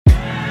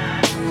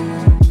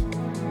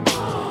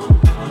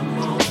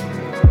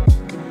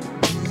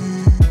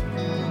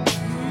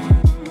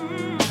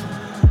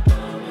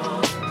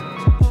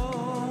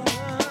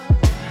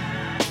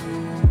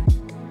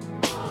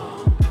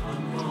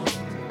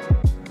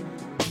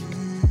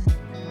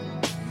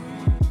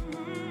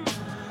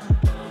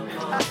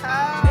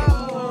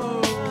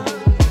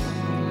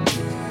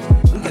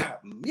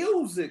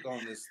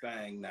music on this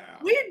thing now.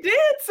 We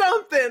did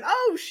something.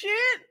 Oh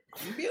shit.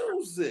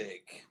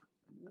 Music.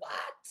 What?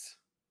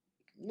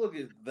 Look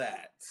at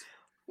that.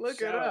 Look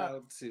Shout it up.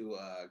 out to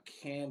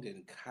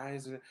Camden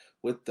Kaiser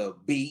with the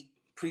beat.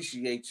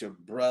 Appreciate your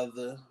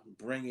brother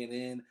bringing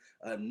in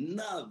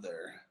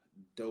another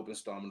dope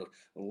installment of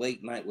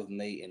Late Night with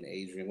Nate and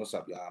Adrian. What's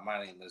up, y'all?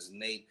 My name is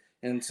Nate,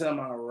 and to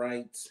my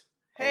right,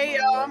 hey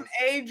y'all, I'm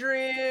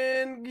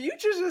Adrian. You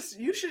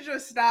should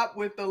just stop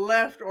with the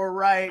left or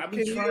right. I've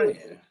been trying.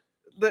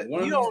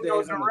 You don't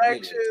know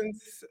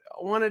directions.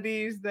 One of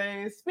these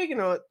days. Speaking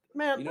of,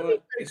 man, you know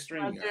what? It's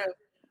StreamYard.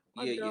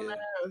 My dumb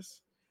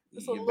ass.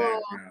 It's your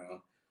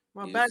background.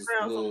 My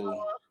background's a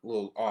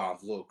little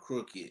off, a little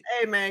crooked.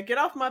 Hey man, get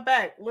off my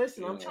back.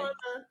 Listen, I'm trying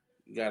to.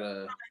 You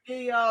gotta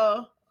get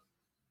y'all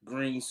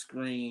green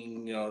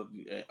screen. There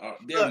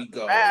we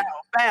go.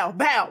 Bow. We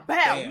back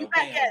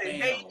at it,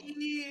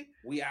 baby.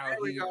 We out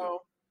here.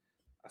 Go.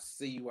 I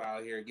see you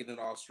out here getting it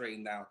all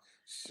straightened out.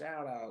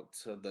 Shout out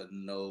to the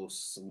No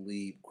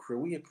Sleep crew.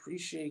 We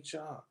appreciate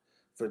y'all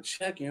for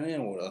checking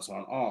in with us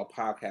on all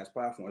podcast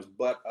platforms.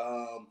 But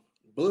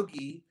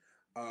Boogie,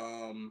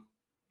 I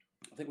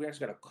think we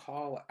actually got to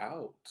call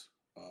out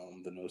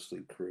the No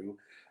Sleep crew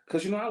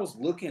because I was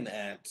looking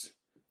at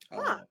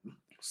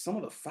some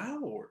of the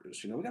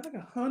followers. We got like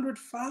 100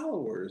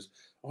 followers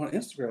on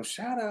Instagram.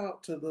 Shout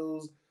out to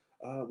those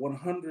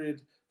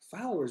 100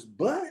 followers,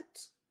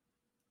 but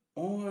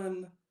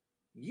on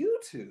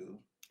YouTube,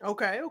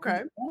 okay,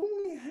 we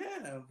only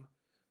have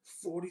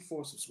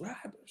 44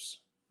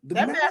 subscribers.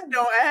 That math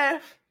don't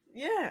add.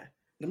 Yeah,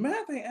 the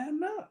math ain't adding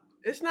up.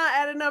 It's not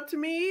adding up to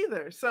me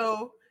either.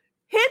 So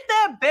hit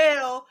that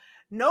bell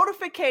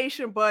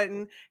notification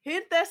button,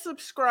 hit that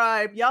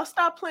subscribe. Y'all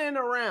stop playing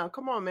around.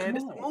 Come on, man.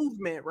 It's a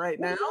movement right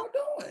now. What are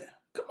y'all doing?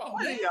 Come on,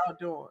 what man. Are y'all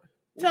doing?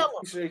 Tell them.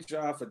 Appreciate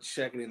y'all for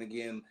checking in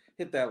again.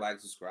 Hit that like,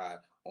 subscribe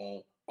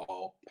on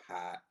all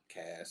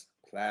podcast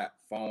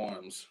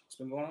platforms. What's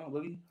been going on,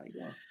 Boogie? How you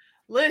doing?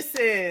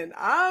 Listen,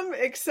 I'm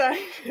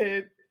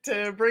excited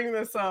to bring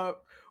this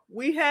up.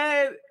 We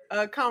had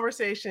a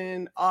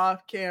conversation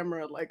off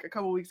camera like a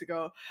couple weeks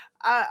ago.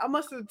 I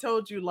must have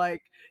told you,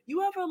 like,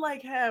 you ever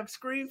like have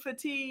screen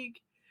fatigue?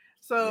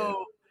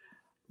 So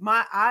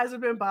my eyes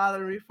have been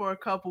bothering me for a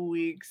couple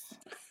weeks.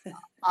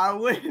 I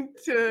went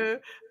to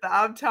the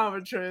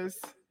optometrist,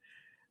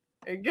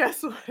 and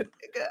guess what?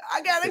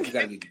 I gotta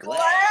get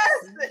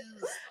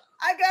glasses.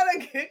 I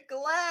gotta get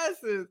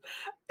glasses.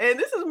 And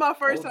this is my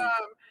first time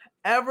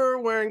ever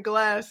wearing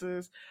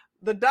glasses.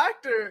 The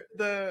doctor,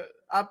 the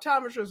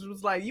optometrist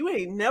was like, you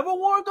ain't never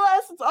worn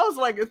glasses? I was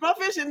like, is my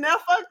vision now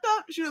fucked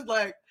up? She was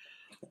like,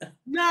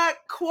 not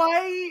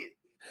quite.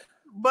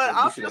 But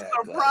I'm just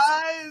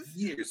surprised.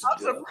 Years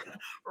ago.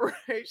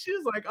 Right. She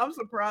was like, I'm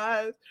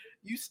surprised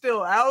you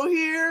still out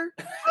here.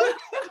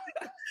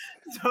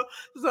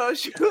 So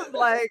she was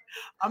like,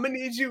 I'm gonna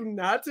need you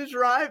not to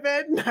drive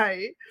at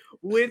night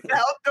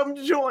without them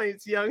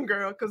joints, young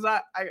girl, because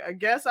I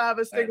guess I have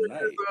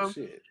astigmatism.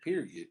 Shit,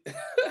 period.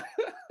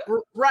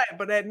 Right,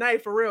 but at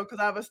night for real, because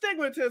I have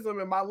astigmatism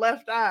in my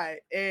left eye.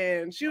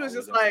 And she was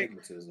just like,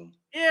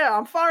 yeah,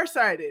 I'm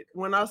farsighted.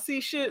 When I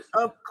see shit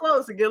up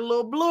close, it get a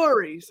little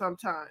blurry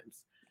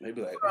sometimes.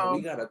 Maybe like,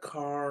 we got a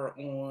car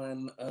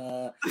on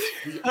the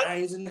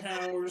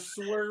Eisenhower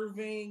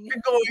swerving.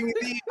 Going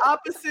the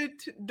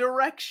opposite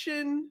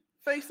direction,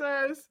 face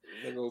ass.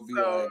 They're going to be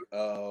like,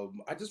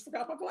 I just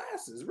forgot my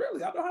glasses.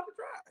 Really? I know how to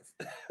drive.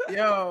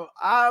 Yo,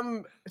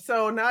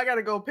 so now I got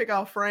to go pick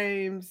out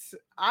frames.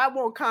 I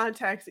want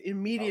contacts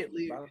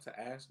immediately. I was about to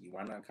ask you,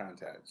 why not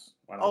contacts?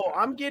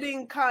 I'm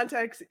getting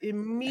contacts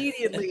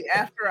immediately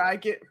after I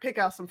pick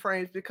out some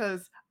frames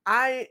because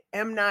I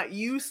am not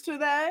used to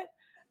that.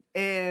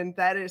 And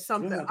that is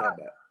something. It's not that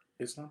bad.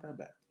 It's not that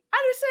bad.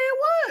 I didn't say it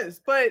was,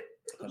 but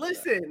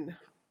listen,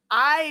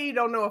 I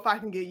don't know if I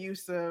can get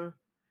used to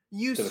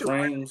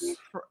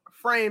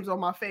frames on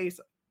my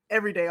face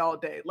every day, all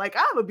day. Like,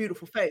 I have a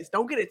beautiful face.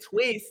 Don't get it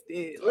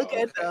twisted. Look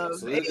at the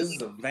so this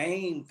is a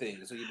vain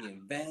thing. So you're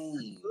being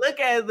vain. Look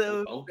at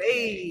the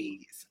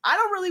face. I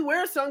don't really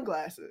wear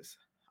sunglasses.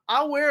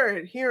 I wear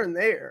it here and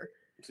there.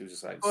 She was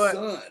just like,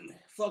 son,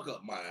 fuck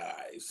up my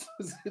eyes.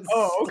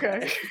 Oh,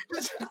 okay.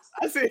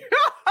 I see.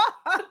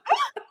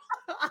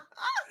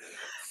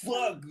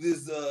 Fuck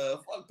this,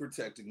 fuck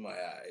protecting my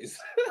eyes.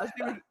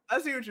 I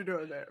see what you're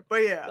doing there. But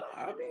yeah.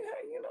 I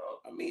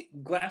mean,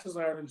 glasses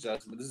are an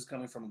adjustment. This is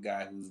coming from a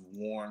guy who's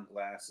worn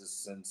glasses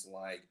since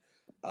like,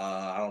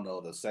 I don't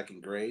know, the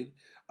second grade.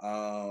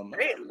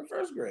 The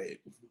first grade.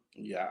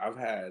 Yeah,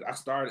 I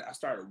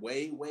started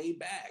way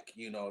back.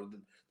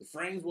 The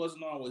frames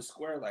wasn't always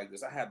square like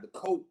this. I had the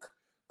Coke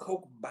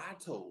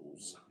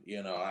Batos.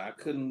 I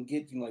couldn't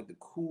get like the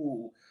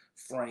cool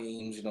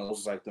frames. It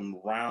was like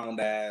them round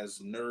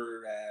ass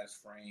nerd ass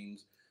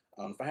frames.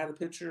 If I had a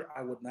picture,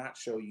 I would not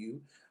show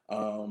you.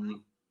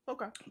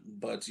 Okay.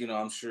 But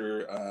I'm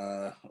sure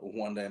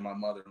one day my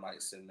mother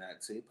might send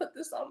that to you. Put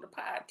this on the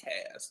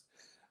podcast.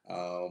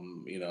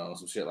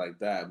 Some shit like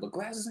that. But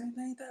glasses ain't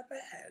that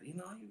bad. You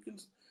can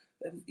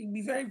You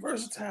be very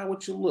versatile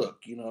with your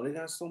look. You know, they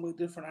got so many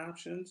different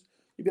options.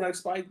 You be like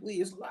Spike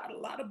Lee. It's a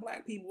lot of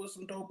black people with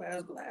some dope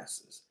ass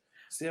glasses.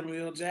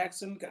 Samuel L.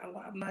 Jackson got a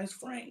lot of nice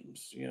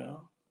frames. You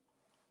know,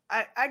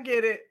 I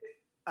get it.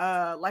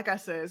 Like I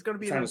said, it's gonna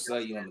be trying to sell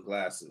you on the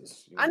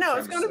glasses. You I know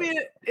it's gonna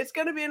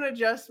be an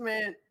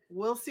adjustment.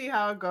 We'll see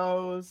how it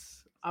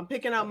goes. I'm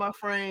picking out my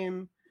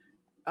frame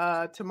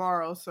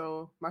tomorrow,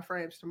 so my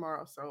frame's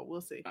tomorrow, so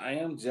we'll see. I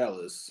am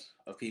jealous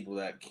of people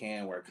that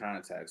can wear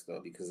contacts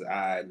though, because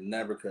I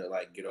never could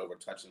like get over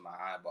touching my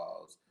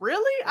eyeballs.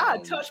 Really? I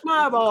touch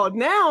my eyeball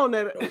now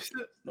that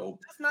nope.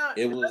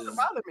 It doesn't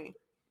bother me.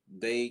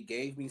 They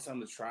gave me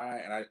something to try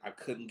and I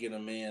couldn't get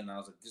them in. And I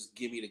was like, just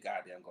give me the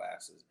goddamn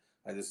glasses.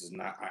 Like, this is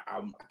not,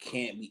 I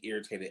can't be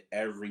irritated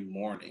every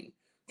morning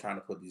trying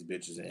to put these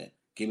bitches in.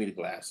 Give me the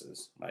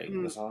glasses. Like,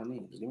 that's all I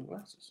need. Just give me the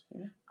glasses.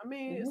 Yeah. I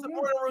mean, it's a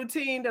morning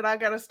routine that I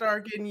got to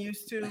start getting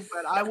used to,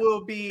 but I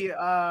will be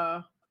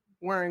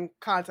wearing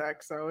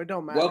contacts, so it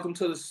don't matter. Welcome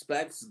to the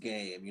specs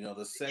game. You know,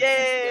 the sexy specs.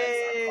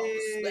 I call the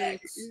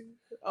specs.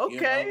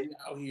 Okay. You know,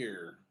 out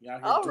here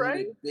all doing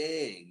it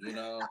big. You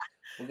know,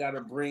 we got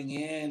to bring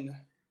in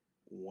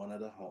one of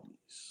the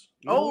homies.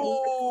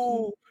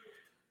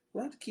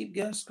 We have to keep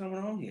guests coming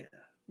on here.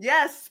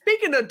 Yes.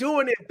 Speaking of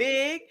doing it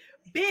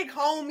big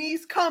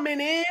homies coming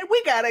in.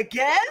 We got a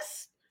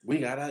guest.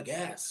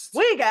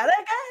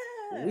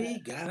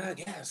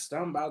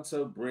 I'm about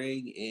to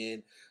bring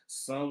in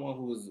someone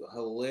who's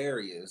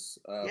hilarious.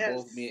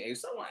 Both me and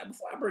someone,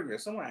 before I bring her,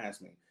 someone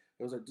asked me,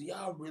 it was like, do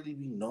y'all really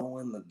be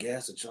knowing the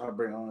guests that y'all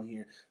bring on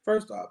here?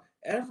 First off,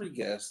 every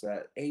guest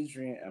that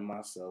Adrian and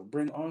myself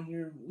bring on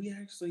here, we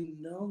actually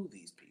know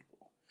these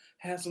people,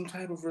 have some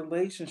type of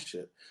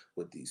relationship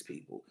with these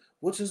people,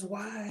 which is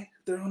why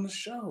they're on the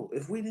show.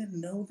 If we didn't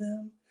know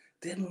them,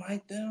 didn't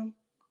like them,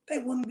 they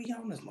wouldn't be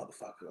on this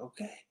motherfucker,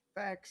 okay?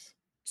 Facts.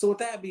 So with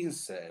that being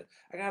said,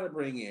 I gotta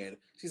bring in,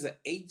 she's an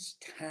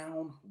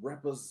H-Town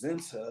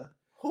representative,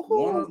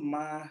 one of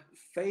my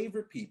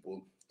favorite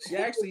people. She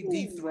actually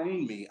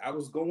dethroned me. I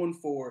was going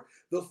for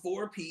the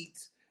 4-Pete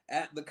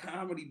at the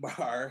comedy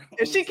bar.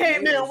 And she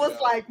came in and was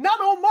like, not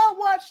on my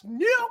watch,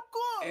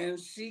 nigga. And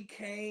she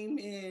came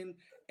in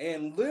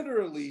and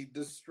literally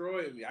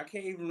destroyed me. I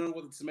can't even remember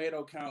what the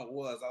tomato count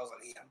was. I was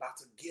like, hey, I'm about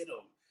to get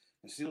him.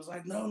 And she was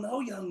like, no,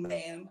 young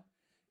man.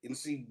 And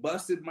she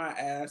busted my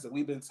ass, and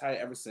we've been tight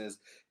ever since.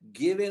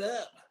 Give it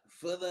up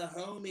for the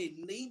homie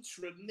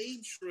Nitra.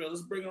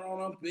 Let's bring her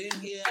on up in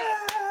here.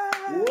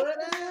 What up?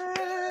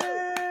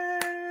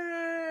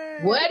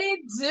 What it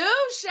do,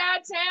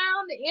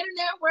 Chi-Town, the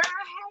internet world?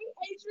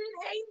 Hey, Adrian.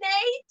 Hey,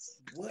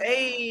 Nate.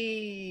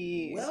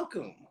 Hey.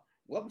 Welcome.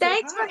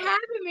 Thanks for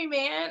having me,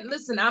 man.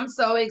 Listen, I'm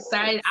so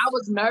excited. I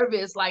was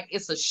nervous, like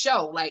it's a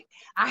show. Like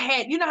I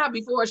had, you know how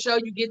before a show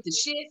you get the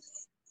shit?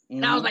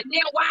 And I was like,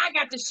 damn, why I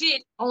got the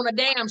shit on a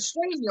damn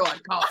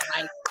StreamYard call?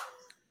 Like,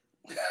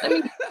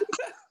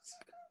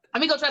 let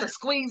me go try to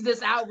squeeze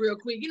this out real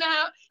quick. You know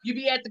how you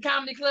be at the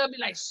comedy club, be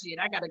like, shit,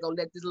 I gotta go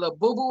let this little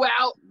boo-boo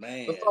out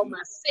before my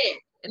set.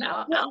 And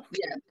yeah.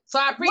 So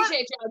I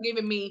appreciate y'all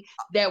giving me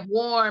that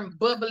warm,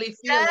 bubbly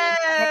feeling.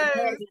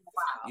 Yes.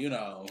 You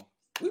know,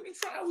 we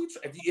try.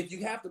 If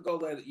you have to go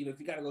let it, you know, if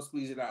you gotta go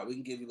squeeze it out, we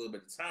can give you a little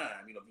bit of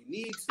time. You know, if you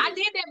need to. I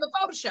did that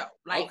before the show.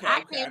 Like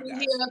I came in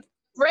here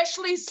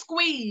freshly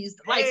squeezed,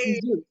 like some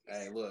juice.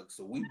 Hey, look,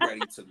 so we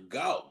ready to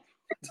go.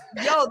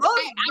 Yo,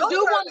 I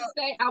do want to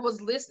say I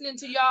was listening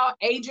to y'all,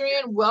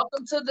 Adrian.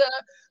 Welcome to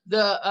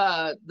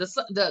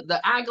the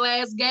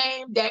eyeglass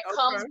game that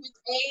comes with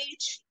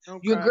age.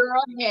 Your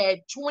girl had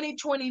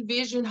 20/20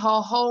 vision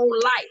her whole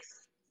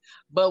life,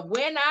 but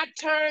when I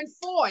turned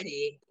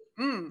 40,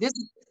 this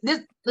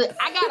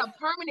I got a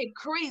permanent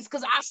crease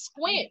because I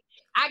squint.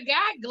 I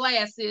got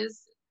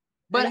glasses,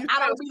 but I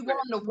don't be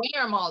wanting to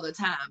wear them all the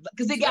time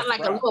because they got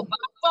like a little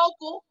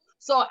bifocal.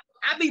 So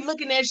I be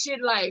looking at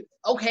shit like,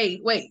 okay,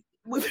 wait.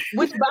 Which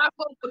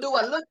bifocal do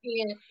I look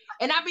in?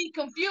 And I be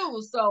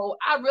confused, so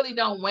I really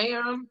don't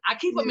wear them. I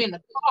keep them in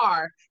the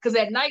car because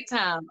at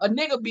nighttime a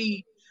nigga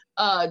be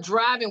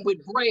driving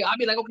with braille. I'll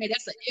be like, okay,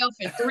 that's an F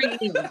and 3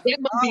 M's. That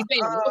must be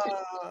fake.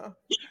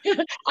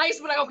 I used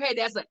to be like, okay,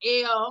 that's an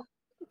L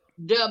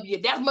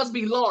W. That must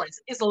be Lawrence.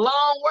 It's a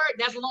long word.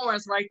 That's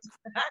Lawrence right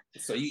there.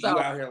 So you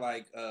out here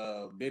like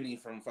Benny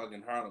from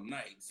fucking Harlem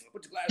Nights.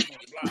 Put your glasses on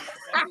your blind.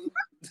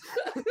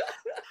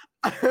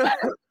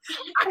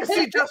 I can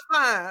see just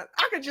fine.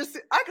 I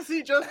can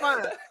see just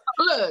fine.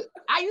 Look,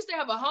 I used to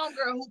have a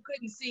homegirl who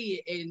couldn't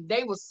see it, and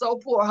they was so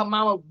poor. Her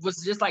mama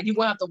was just like, "You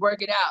gonna have to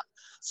work it out."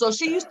 So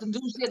she used to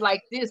do shit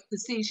like this to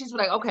see. She's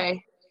like,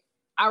 "Okay,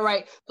 all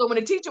right." So when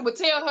the teacher would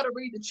tell her to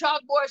read the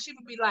chalkboard, she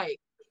would be like,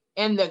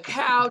 "And the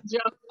cow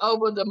jumped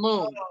over the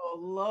moon." Oh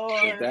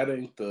Lord, if that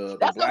ain't the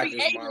that's gonna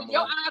be Adrian.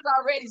 Your eyes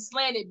already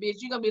slanted, bitch.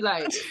 You're gonna be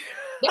like, "That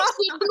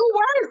shit do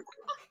work."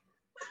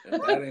 If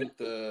that ain't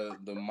the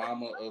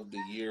mama of the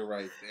year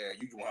right there,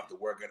 you gonna have to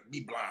work it.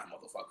 Be blind,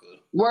 motherfucker.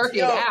 Work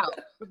it out.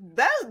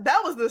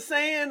 That was the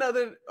saying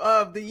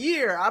of the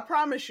year. I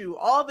promise you,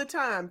 all the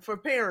time for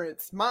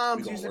parents.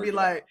 Moms used to be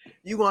like,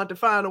 "You want to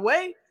find a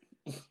way?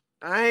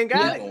 I ain't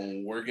got it."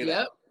 Gonna work it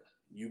out.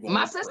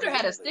 My sister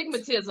had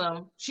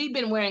astigmatism. She'd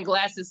been wearing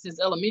glasses since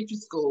elementary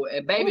school.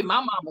 And baby, my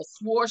mama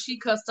swore she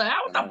cussed her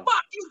out. What the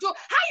fuck you do?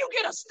 How you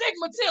get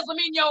astigmatism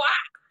in your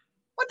eye?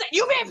 What the?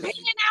 You been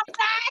peeing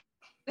outside?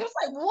 It was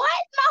like,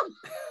 what?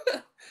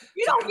 No.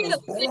 You don't get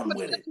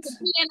astigmatism for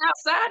being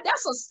outside.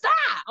 That's a sty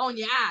on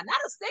your eye,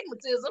 not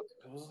astigmatism.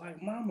 I was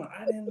like, Mama,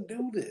 I didn't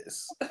do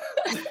this.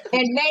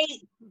 And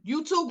Nate,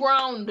 you too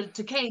grown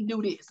to can't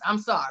do this. I'm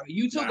sorry.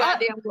 You too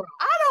goddamn grown.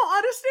 I don't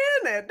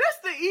understand that. That's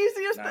the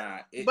easiest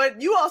thing. But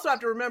you also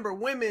have to remember,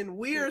 women,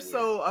 we are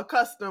so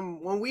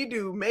accustomed when we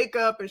do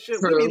makeup and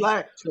shit. We be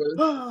like,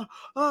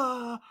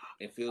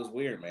 It feels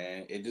weird,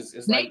 man.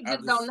 It's Nate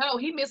just don't know.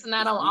 He missing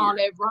out on all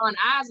that Ron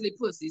Isley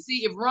pussy.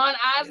 See, if Ron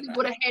Isley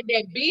would have had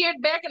that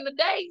beard back in the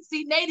day,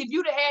 see, Nate, if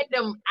you'd have had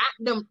them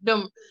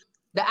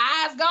the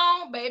eyes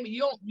gone, baby,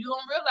 you don't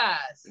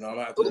realize. You know, I'm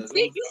about to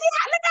see, you see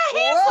how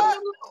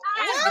handsome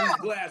these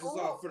glasses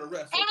off for the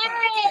rest of the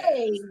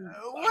podcast.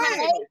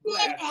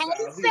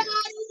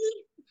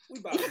 We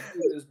about to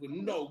do this with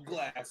no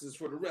glasses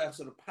for the rest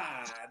of the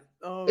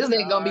pod. This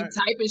nigga gonna be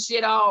typing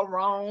shit all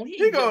wrong.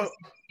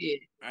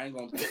 I ain't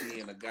gonna put me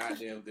in a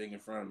goddamn thing in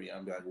front of me.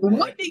 I'm like,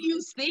 what do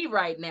you see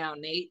right now,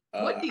 Nate?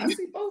 What do you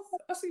see?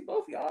 I see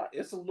both y'all.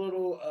 It's a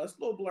little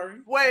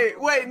blurry.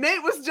 Wait,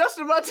 Nate was just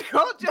about to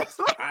go.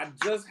 I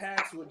just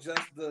had to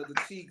adjust the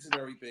cheeks and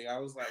everything. I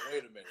was like,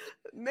 wait a minute.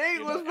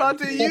 Nate was about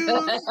to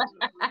use.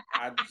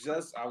 I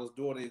was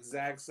doing the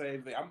exact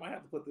same thing. I might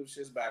have to put them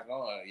shits back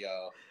on,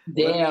 y'all.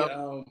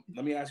 Damn.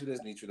 Let me ask you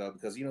this, Nitra, though,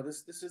 because you know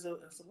this is a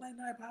late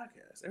night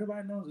podcast.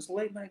 Everybody knows it's a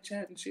late night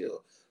chat and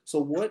chill. So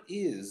what's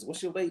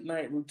your late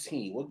night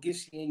routine? What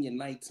gets you in your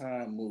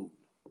nighttime mood?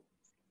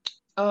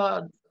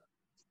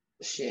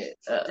 Shit.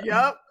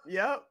 Yep.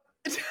 Yes.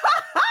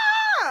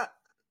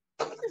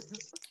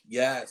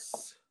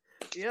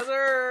 Yes,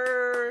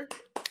 sir.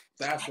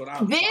 That's what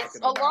I'm talking about. This,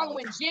 along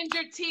with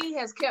ginger tea,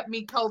 has kept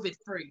me COVID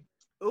free.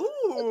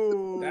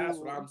 Ooh. That's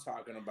what I'm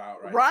talking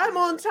about, right? Rhyme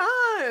on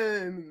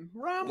time.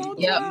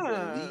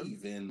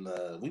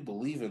 We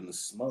believe in the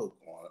smoke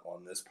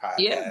on this podcast.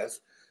 Yeah.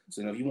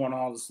 So, if you want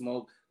all the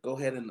smoke, go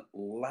ahead and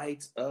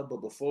light up.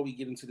 But before we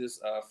get into this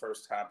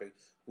first topic,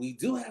 we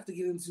do have to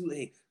get into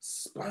a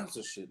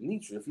sponsorship.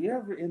 Nitra, if you're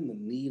ever in the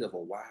need of a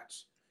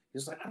watch,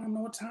 it's like, I don't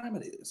know what time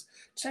it is.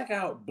 Check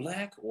out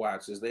Black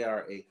Watches. They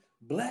are a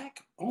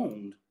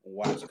Black-owned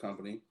watch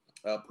company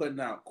putting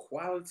out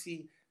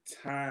quality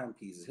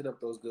timepieces. Hit up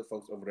those good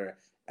folks over there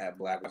at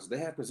Black Watches. They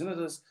have presented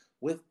us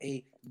with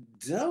a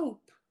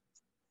dope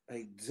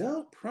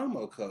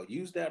promo code.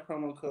 Use that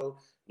promo code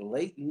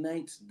Late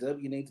Nights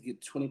WNA to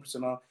get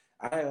 20% off.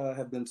 I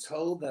have been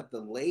told that the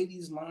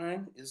ladies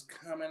line is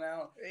coming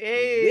out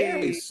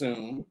very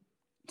soon.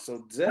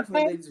 So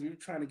definitely, ladies, if you're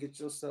trying to get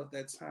yourself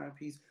that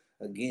timepiece,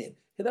 again,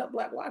 hit up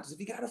Black Watches. If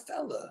you got a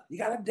fella, you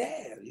got a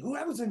dad,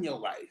 whoever's in your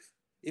life,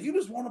 if you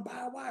just want to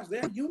buy a watch,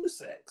 they're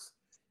unisex.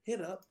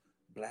 Hit up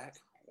Black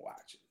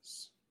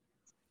Watches.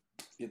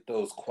 Get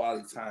those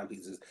quality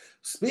timepieces.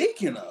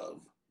 Speaking of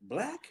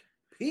Black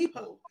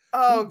people,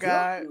 God,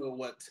 don't know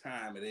what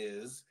time it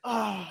is.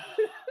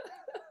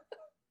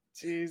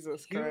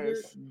 Jesus Hubert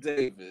Christ.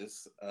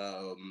 Davis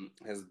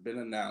has been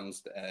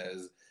announced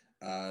as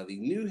the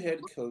new head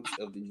coach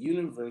of the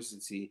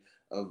University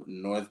of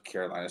North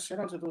Carolina. Shout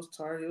out to those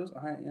Tar Heels.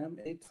 I am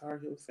a Tar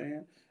Heel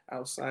fan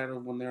outside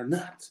of when they're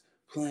not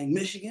playing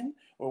Michigan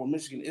or when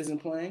Michigan isn't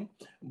playing.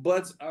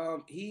 But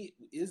he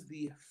is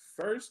the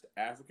first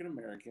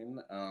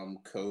African-American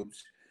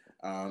coach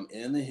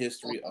in the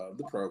history of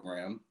the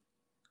program.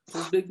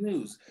 This is big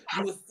news.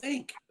 You would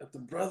think that the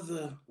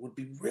brother would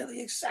be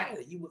really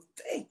excited. You would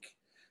think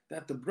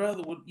that the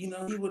brother would, he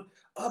would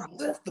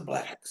uplift the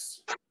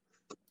Blacks.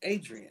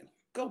 Adrian,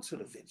 go to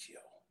the video.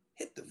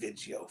 Hit the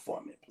video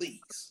for me,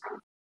 please.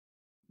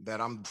 That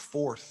I'm the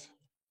fourth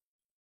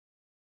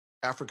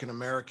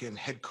African-American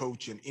head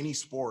coach in any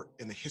sport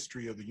in the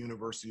history of the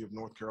University of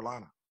North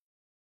Carolina.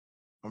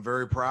 I'm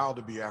very proud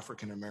to be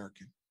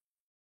African-American,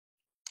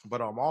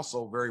 but I'm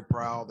also very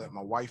proud that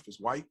my wife is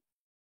white.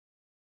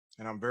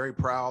 And I'm very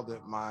proud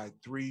that my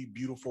 3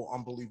 beautiful,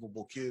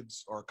 unbelievable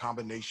kids are a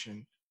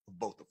combination of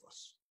both of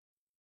us.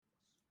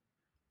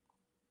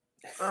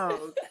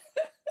 Oh,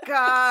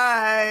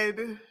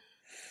 God.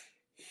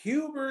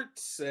 Hubert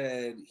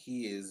said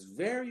he is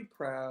very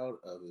proud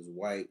of his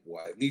white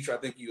wife. Nitra, I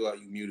think you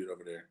muted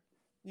over there.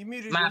 You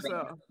muted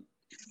yourself.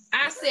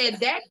 I said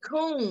that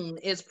coon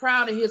is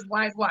proud of his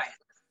white wife.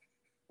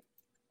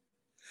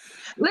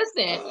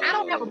 Listen, I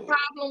don't have a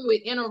problem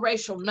with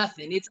interracial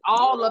nothing. It's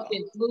all up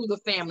and through the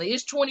family.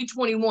 It's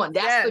 2021.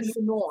 That's the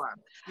new norm.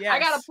 Yes. I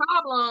got a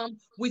problem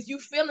with you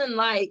feeling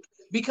like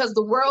because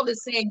the world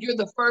is saying you're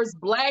the first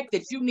Black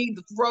that you need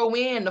to throw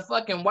in the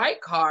fucking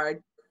white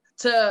card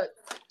to,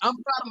 I'm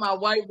proud of my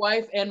white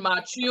wife and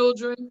my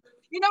children.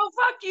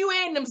 Fuck you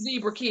and them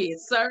zebra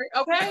kids, sir.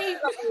 Okay?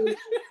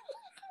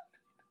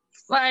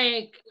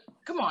 Like,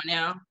 come on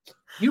now.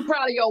 You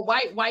proud of your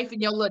white wife and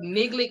your little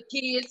niglet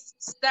kids?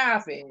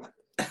 Stop it.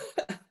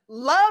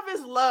 Love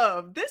is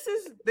love. This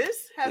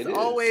has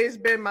always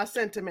been my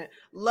sentiment.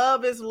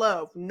 Love is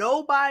love.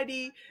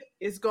 Nobody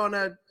is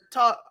gonna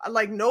talk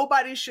like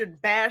nobody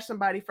should bash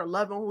somebody for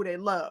loving who they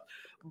love.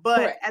 But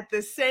correct. At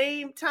the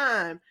same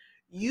time,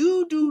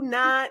 you do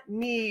not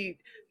need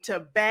to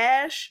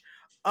bash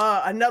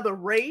another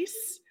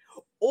race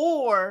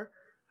or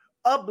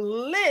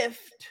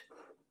uplift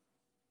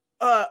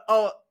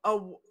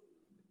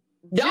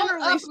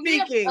generally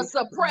speaking, I was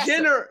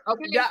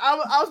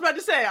about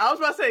to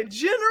say,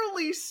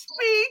 generally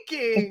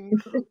speaking,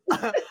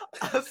 a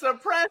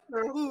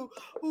suppressor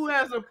who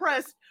has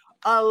oppressed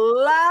a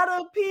lot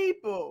of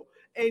people,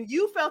 and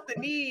you felt the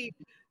need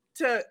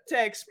to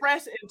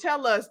express and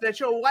tell us that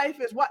your wife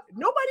is what?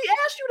 Nobody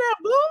asked you that,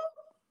 boo.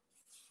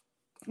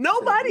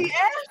 Nobody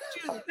asked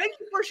you.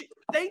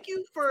 Thank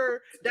you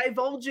for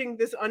divulging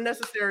this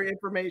unnecessary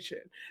information.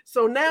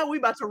 So now we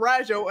about to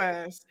ride your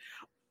ass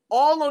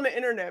all on the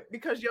internet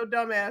because your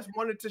dumb ass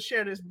wanted to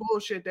share this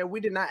bullshit that we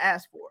did not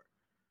ask for.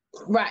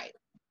 Right.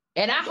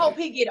 And I hope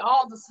he get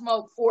all the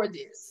smoke for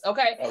this.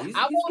 Okay.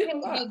 I want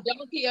him to get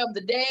Donkey of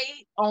the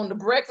Day on the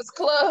Breakfast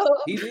Club.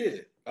 He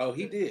did.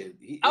 He did.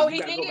 He did? Okay,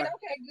 good.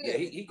 Yeah,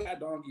 he got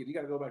Donkey. You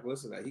got to go back and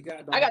listen to that. He got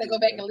Donkey. I got to go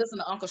back and listen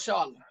to Uncle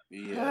Charlotte.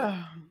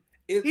 Yeah.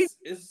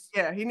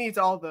 He needs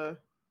all the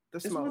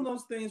smoke. It's one of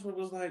those things where it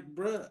was like,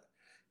 bruh,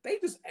 they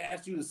just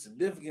asked you the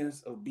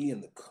significance of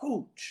being the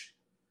coach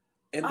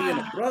and being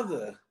a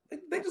brother.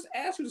 They just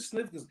asked you the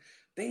significance.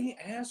 They didn't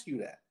ask you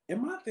that.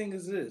 And my thing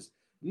is this,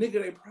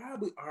 nigga, they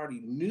probably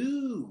already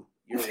knew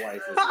your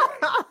wife was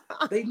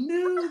right. They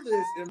knew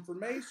this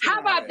information. How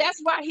about already. That's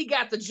why he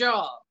got the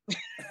job?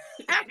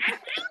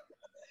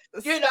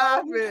 You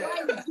know,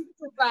 he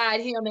provide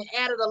him and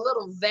added a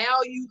little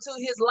value to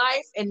his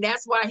life, and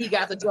that's why he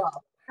got the job.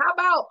 How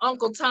about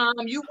Uncle Tom?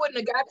 You wouldn't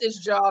have got this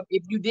job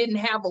if you didn't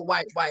have a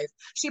white wife.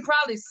 She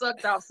probably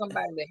sucked out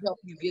somebody to help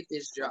you get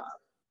this job.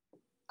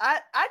 I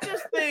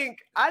just think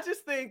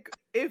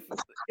if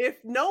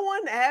no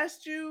one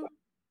asked you,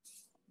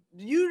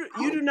 you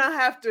do not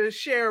have to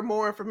share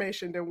more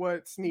information than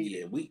what's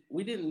needed. Yeah,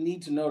 we didn't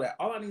need to know that.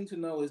 All I need to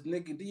know is,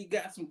 nigga, do you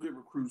got some good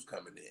recruits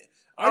coming in?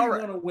 Are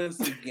you gonna win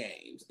some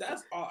games?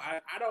 That's all.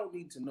 I don't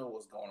need to know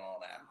what's going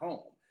on at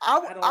home. I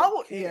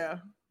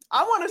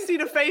want to see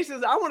the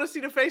faces. I want to see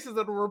the faces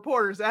of the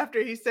reporters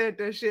after he said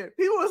that shit.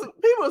 He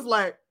was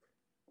like,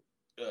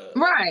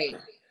 right.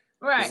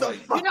 So,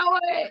 you know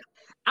what?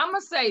 I'm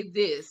gonna say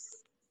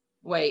this.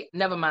 Wait,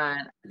 never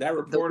mind. That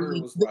reporter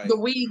was like, the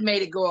weed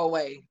made it go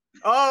away.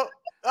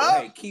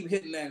 Hey, keep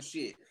hitting that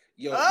shit.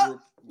 Yo,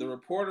 the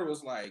reporter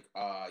was like,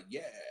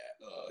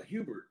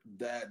 Hubert,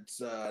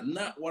 that's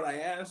not what I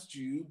asked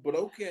you, but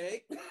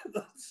okay.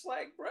 It's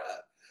like,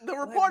 bruh. The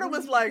reporter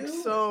was like,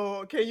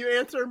 so can you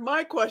answer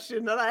my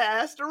question that I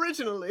asked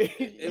originally?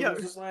 It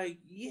was just like,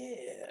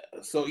 yeah.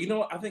 So, you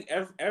know, I think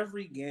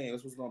every game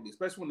is what's going to be,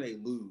 especially when they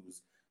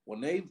lose. When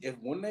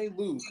they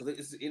lose,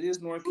 because it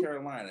is North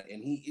Carolina,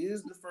 and he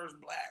is the first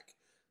black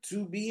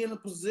to be in a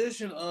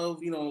position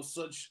of, you know,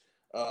 such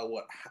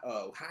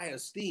high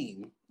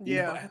esteem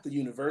at the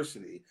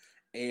university.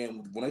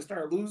 And when they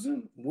start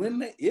losing,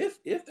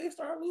 if they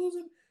start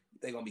losing,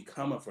 they're gonna be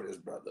coming for this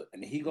brother,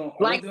 and he gonna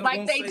like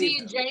they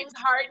did James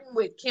Harden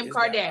with Kim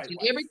Kardashian.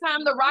 Every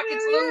time the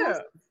Rockets lose,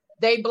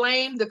 they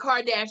blame the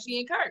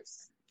Kardashian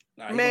curse.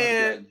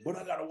 Man, but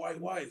I got a white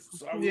wife,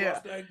 so I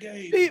lost that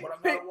game. But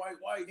I got a white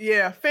wife.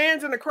 Yeah,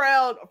 fans in the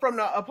crowd from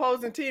the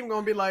opposing team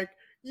gonna be like,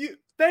 "You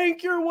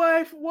thank your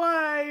wife,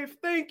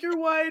 thank your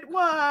white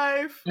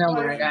wife." Oh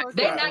my God,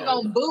 they're not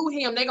gonna boo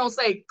him. They're gonna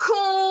say,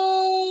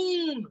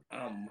 "Coon."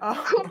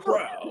 I'm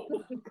proud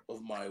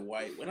of my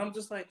wife, and I'm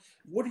just like,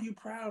 "What are you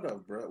proud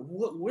of, bro?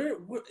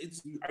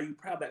 Are you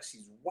proud that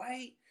she's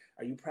white?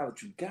 Are you proud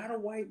that you got a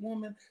white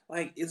woman?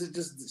 Like, is it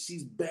just that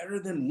she's better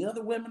than the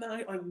other women out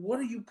here? Like, what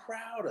are you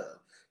proud of?"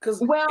 Because,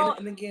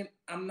 and again,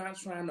 I'm not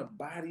trying to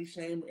body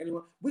shame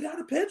anyone. We got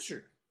a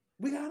picture.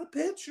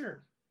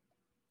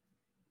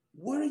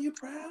 What are you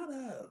proud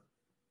of?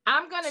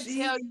 I'm going to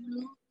tell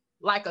you,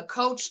 like a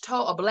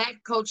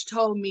black coach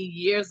told me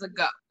years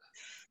ago,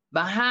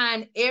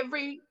 behind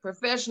every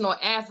professional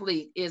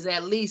athlete is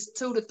at least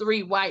 2 to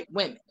 3 white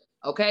women.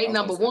 Okay,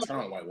 number one,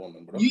 strong white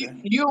woman, but okay.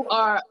 you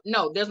are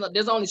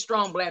there's only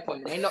strong black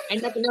women. Ain't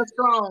nothing else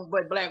strong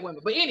but black women.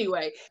 But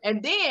anyway,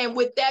 and then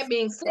with that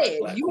being said,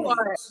 you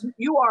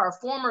are a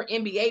former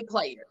NBA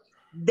player.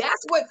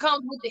 That's what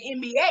comes with the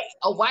NBA,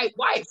 a white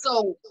wife.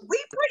 So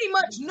we pretty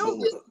much knew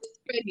this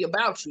already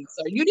about you.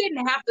 So you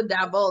didn't have to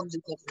divulge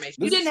this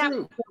information. You didn't have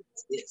to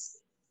post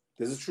this.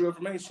 This is true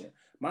information.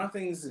 My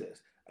thing is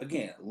this.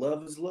 Again,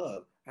 love is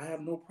love. I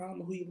have no problem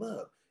with who you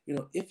love. You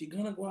know, if you're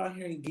gonna go out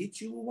here and get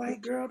you a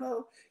white girl,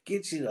 though,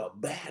 get you a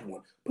bad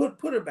one.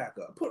 Put her back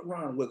up. Put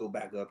Ron Wiggle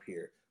back up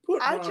here.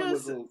 Rob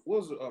Wiggle.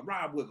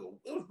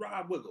 It was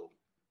Rob Wiggle.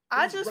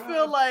 I just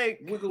feel like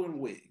Wiggle and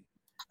Wig.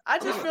 I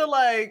just feel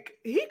like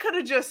he could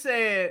have just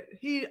said.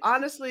 He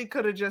honestly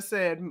could have just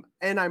said,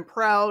 "And I'm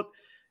proud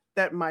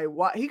that my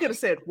wife." He could have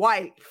said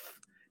wife.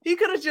 He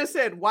could have just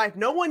said wife.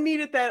 No one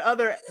needed that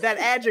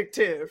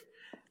adjective.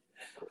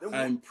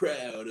 I'm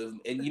proud of,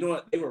 and you know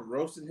what? They were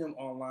roasting him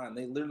online.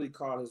 They literally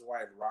called his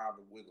wife Rob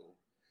Wiggle.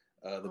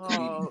 The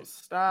comedian.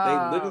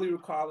 Stop. They literally were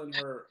calling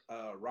her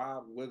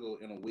Rob Wiggle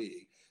in a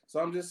wig. So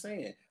I'm just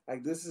saying,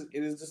 like, it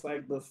is just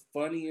like the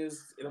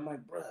funniest. And I'm like,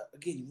 bruh,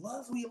 again, you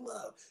love who you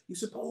love. You're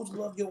supposed to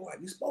love your wife.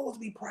 You're supposed to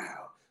be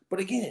proud. But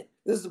again,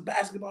 this is a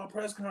basketball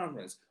press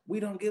conference. We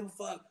don't give a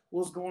fuck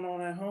what's going on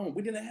at home.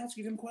 We didn't ask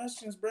you them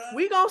questions, bruh.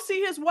 We gonna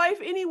see his wife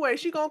anyway.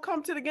 She gonna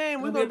come to the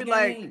game. We're gonna be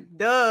like,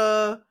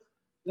 duh.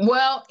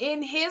 Well,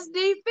 in his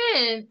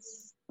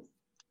defense,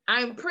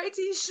 I'm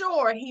pretty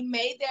sure he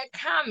made that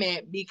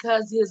comment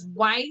because his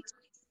wife,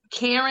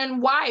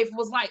 Karen wife,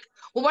 was like,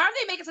 well, why are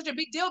they making such a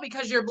big deal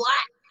because you're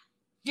black?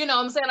 You know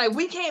what I'm saying? Like,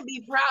 we can't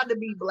be proud to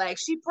be black.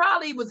 She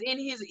probably was in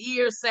his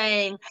ear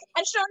saying, I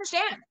just don't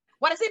understand.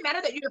 Why does it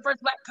matter that you're the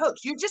first black coach?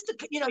 You're just,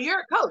 you're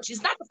a coach.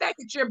 It's not the fact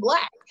that you're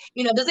black.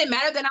 Does it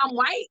matter that I'm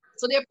white?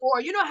 So therefore,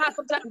 you know how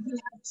sometimes you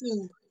have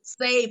to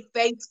save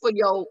face for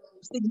your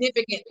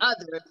significant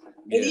other.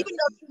 Yeah. And even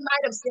though he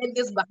might have said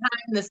this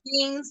behind the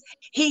scenes,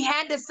 he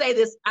had to say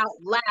this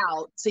out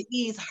loud to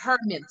ease her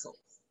mental.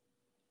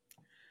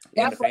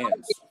 That's why I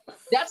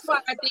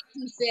think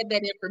he said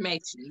that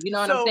information. You know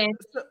what I'm saying?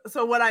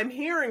 So what I'm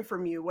hearing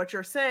from you, what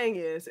you're saying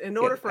is, in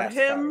order for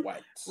him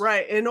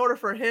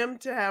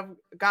to have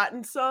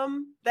gotten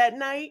some that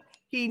night,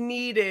 he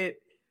needed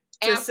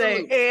to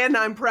say, and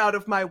I'm proud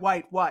of my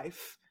white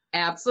wife.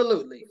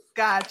 Absolutely.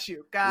 Got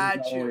you. It's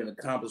not only an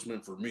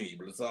accomplishment for me,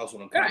 but it's also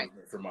an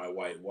accomplishment for my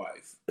white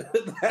wife.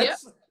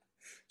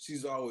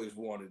 She's always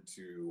wanted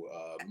to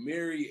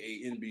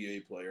marry an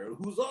NBA player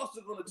who's also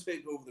going to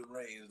take over the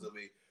reins of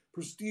a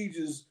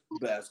prestigious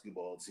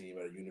basketball team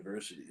at a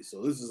university.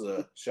 So this is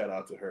a shout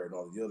out to her and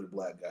all the other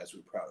black guys who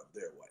are proud of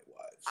their white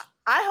wives.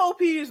 I hope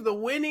he's the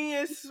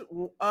winningest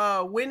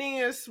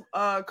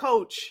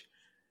coach,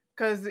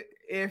 because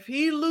if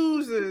he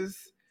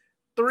loses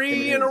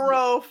 3 in a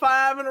row,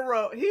 5 in a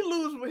row, he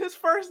loses with his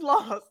first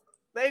loss,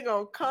 they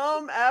gonna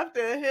come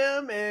after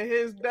him and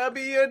his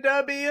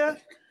WW.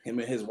 Him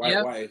and his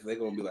white wife, they're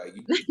gonna be like,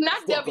 you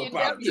not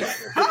WW.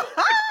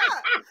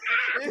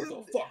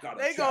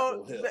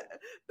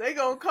 They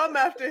gonna come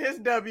after his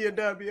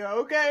WW,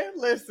 okay?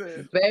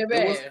 Listen. Baby.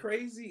 And what's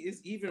crazy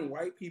is even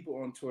white people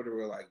on Twitter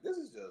were like, this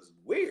is just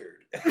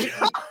weird.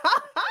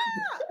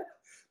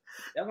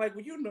 And like,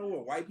 when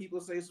when white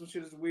people say some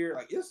shit is weird,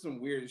 like, it's some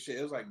weird shit.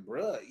 It was like,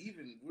 bruh,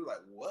 even we're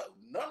like, what?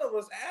 None of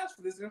us asked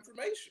for this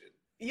information.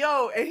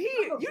 Yo, and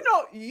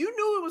you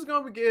knew it was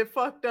going to get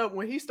fucked up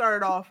when he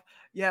started off,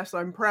 yes,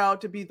 I'm proud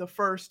to be the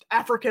first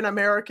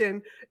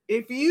African-American.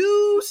 If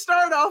you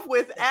start off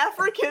with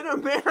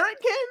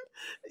African-American,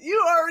 you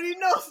already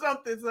know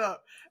something's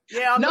up.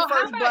 Yeah, I'm the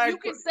first black. You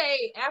can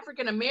say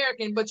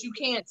African-American, but you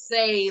can't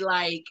say,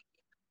 like,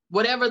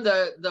 whatever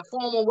the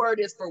formal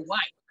word is for white.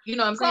 You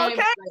know what I'm saying?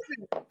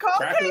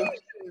 Caucasian.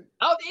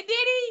 Oh, did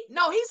he?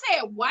 No, he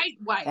said white,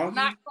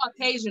 not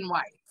Caucasian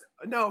white.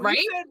 No, right?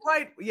 He said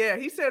white. Yeah,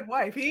 he said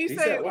white. He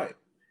said white.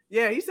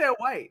 Yeah, he said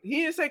white. He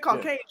didn't say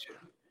Caucasian. Yeah.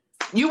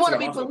 You want to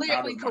be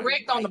politically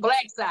correct on the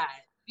black side.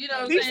 You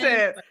know what I'm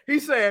saying? He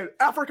said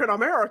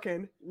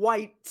African-American,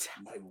 white.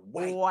 My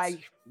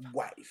white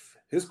wife.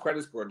 His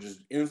credit score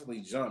just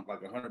instantly jumped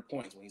like 100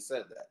 points when he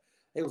said that.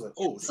 It was like,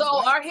 oh.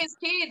 So are his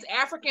kids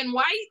African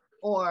white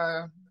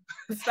or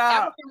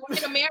Stop. African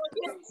white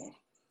Americans?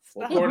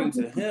 Well, according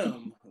to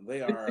him,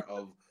 they are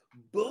of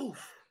both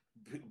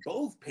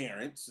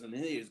parents, and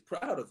he is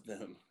proud of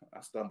them.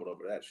 I stumbled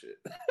over that shit.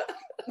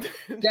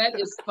 That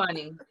is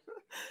funny.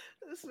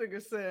 This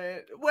nigga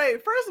said,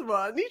 wait, first of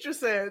all, Nietzsche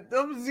said,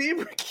 them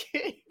zebra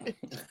kids.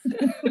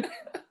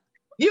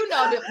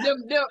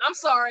 I'm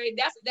sorry,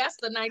 that's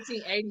the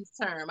 1980s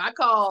term. I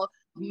call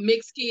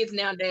mixed kids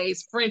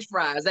nowadays French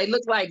fries. They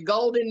look like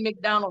golden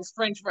McDonald's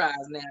French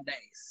fries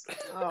nowadays.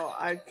 Oh,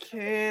 I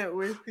can't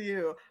with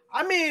you.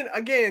 I mean,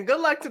 again, good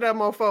luck to that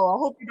mofo. I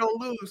hope you don't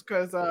lose,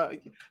 because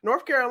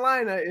North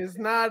Carolina is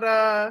not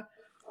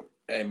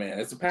Hey man,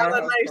 it's a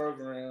powerhouse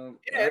program.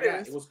 Yeah, it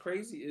is. What's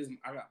crazy is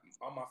I got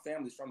all my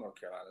family's from North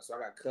Carolina, so I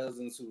got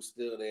cousins who's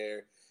still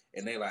there,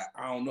 and they like,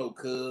 I don't know,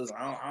 cuz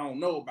I don't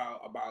know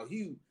about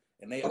Hugh,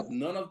 and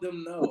none of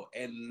them know,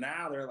 and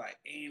now they're like,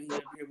 and he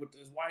up here with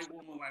this white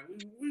woman, like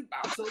we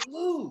about to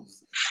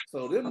lose.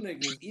 So them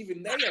niggas,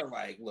 even they are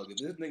like, look, if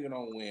this nigga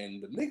don't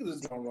win, the niggas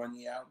is gonna run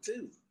you out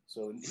too.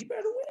 So he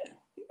better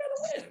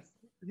win.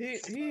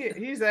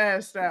 He's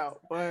assed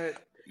out,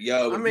 but.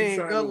 Yo, I mean,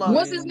 good luck.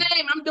 What's his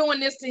name? I'm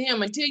doing this to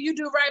him. Until you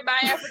do right by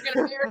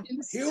African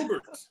Americans,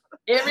 Hubert.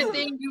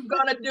 Everything you're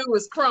gonna do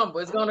is crumble.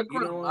 It's gonna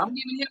crumble. I'm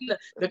giving him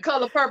the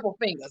color purple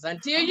fingers.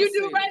 Until you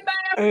do right by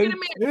African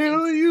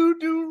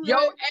Americans,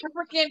 your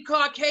African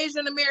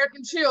Caucasian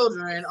American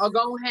children are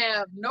gonna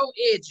have no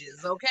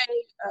edges. Okay.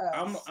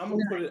 I'm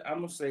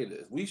gonna say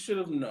this. We should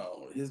have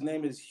known. His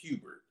name is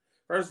Hubert.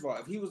 First of all,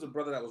 if he was a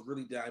brother that was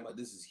really down, like,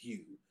 this is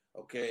Hugh.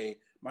 Okay.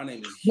 My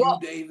name is Hugh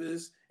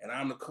Davis, and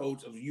I'm the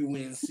coach of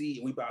UNC,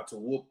 and we about to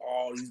whoop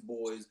all these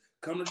boys.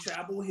 Come to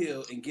Chapel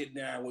Hill and get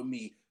down with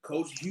me,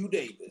 Coach Hugh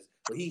Davis.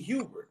 But he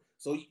Hubert.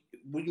 So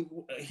when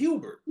you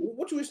Hubert,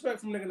 what you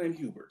expect from a nigga named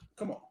Hubert?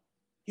 Come on,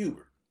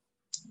 Hubert.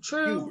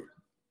 True.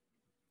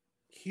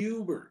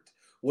 Hubert.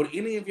 Would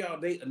any of y'all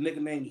date a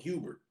nigga named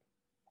Hubert?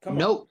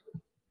 Come on.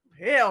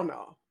 Hell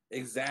no.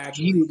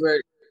 Exactly.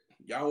 Hubert.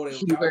 Y'all would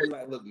be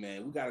like, look,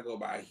 man, we gotta go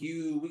by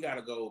Hugh. We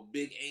gotta go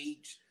Big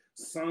H,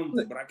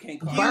 something, but I can't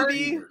call him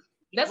Hubert.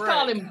 Let's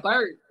call him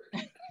Bert.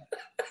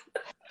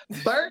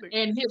 Bert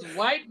and his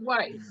white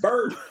wife.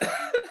 Bert.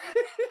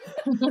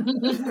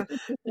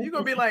 You're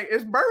gonna be like,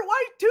 is Bert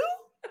white too?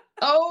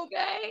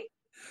 Okay.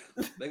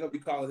 They're gonna be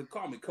call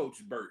me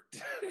Coach Bert.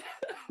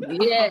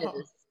 Yes.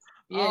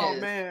 Oh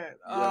man.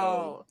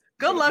 Oh,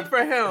 good luck for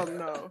him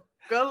though.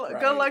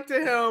 Good luck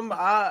to him.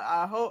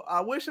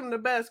 I wish him the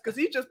best because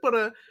he just put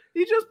a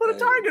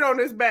target on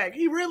his back.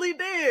 He really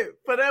did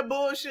for that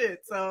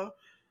bullshit. So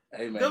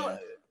hey man.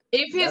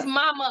 If his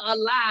mama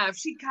alive,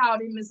 she called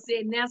him and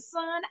said, "Now,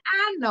 son,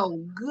 I know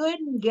good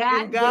and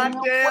goddamn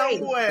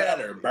well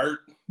better, Bert.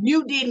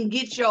 You didn't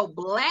get your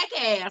black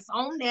ass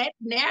on that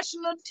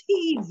national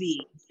TV."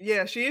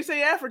 Yeah, she didn't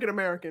say African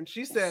American.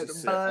 She said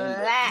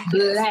black.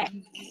 Black.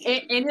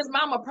 And his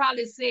mama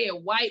probably said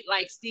white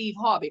like Steve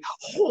Harvey.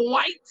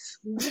 White.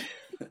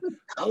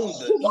 On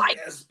the white.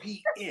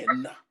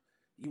 ESPN.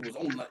 You was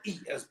on the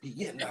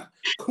ESPN.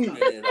 Cooning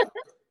it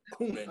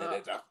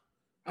up.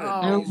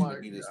 Oh my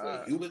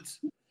God. Hubert.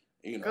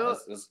 You know,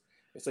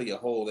 they say your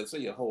whole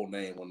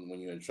name when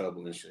you're in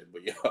trouble and shit.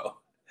 But yo,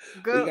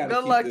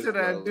 good luck to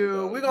that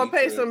dude. We're gonna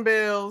pay some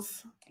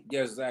bills.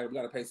 Yes, exactly. We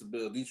gotta pay some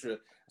bills. Deetra,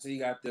 so you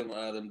got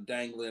them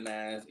dangling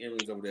ass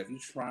earrings over there. If you're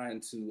trying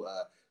to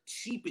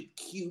cheap it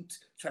cute,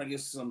 trying to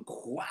get some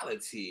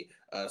quality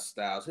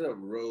styles, hit up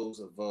Rose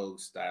of Vogue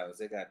Stylists.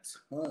 They got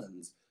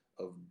tons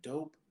of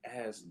dope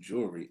ass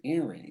jewelry,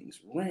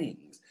 earrings,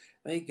 rings.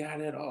 They got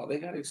it all. They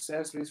got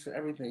accessories for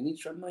everything. I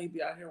know you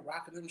be out here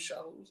rocking them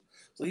shows.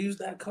 So use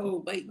that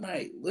code late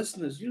night.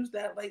 Listeners, use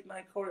that late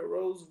night code at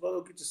Rose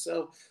Vogue. Get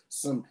yourself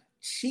some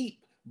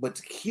cheap but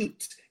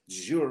cute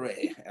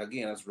jewelry.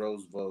 Again, that's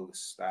Rose Vogue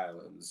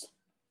Stylings.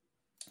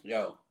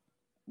 Yo,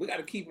 we got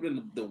to keep it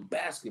in the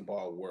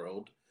basketball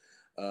world.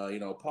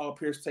 Paul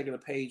Pierce taking a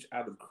page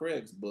out of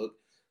Craig's book.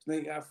 So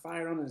they got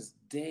fired on his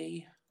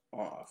day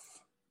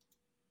off.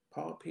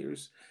 Paul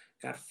Pierce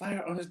got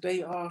fired on his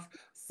day off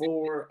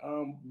for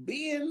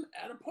being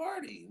at a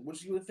party,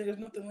 which you would think there's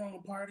nothing wrong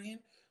with partying.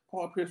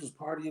 Paul Pierce was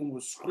partying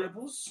with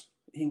Scribbles.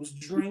 He was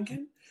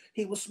drinking.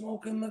 He was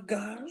smoking the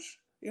gauge,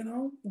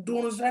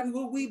 doing exactly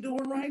what we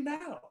doing right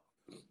now.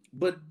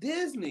 But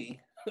Disney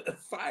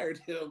fired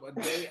him a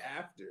day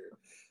after.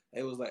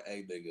 It was like,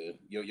 hey, nigga,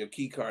 your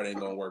key card ain't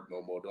gonna work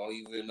no more. Don't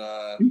even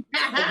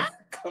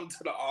come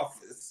to the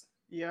office.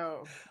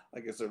 Yo.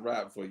 Like it's a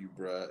wrap for you,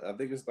 bro. I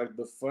think it's like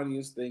the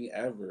funniest thing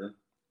ever.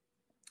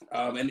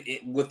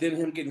 Within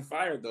him getting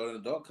fired, though, an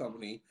adult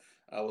company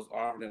was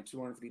offering him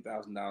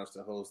 $250,000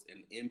 to host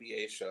an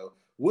NBA show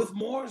with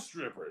more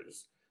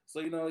strippers.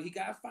 So, he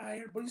got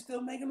fired, but he's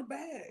still making a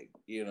bag,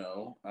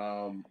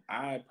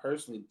 I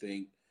personally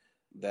think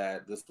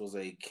that this was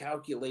a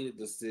calculated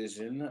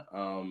decision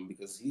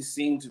because he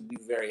seemed to be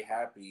very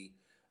happy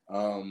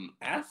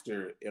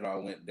after it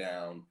all went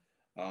down.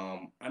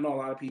 I know a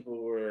lot of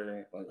people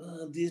were like,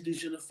 Disney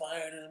should have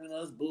fired him,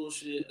 that's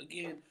bullshit.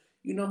 Again,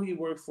 you know who you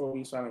work for when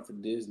you sign up for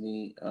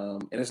Disney.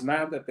 And it's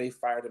not that they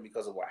fired him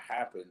because of what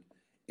happened.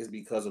 It's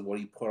because of what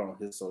he put on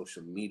his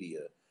social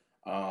media.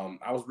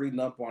 I was reading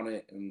up on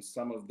it and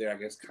some of their,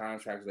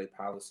 contracts, their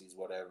policies,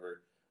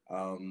 whatever.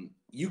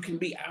 You can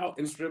be out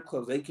in strip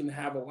clubs. They can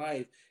have a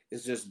life.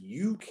 It's just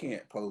you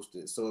can't post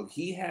it. So if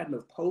he hadn't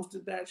have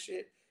posted that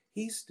shit,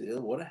 he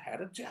still would have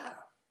had a job.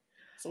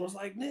 So it's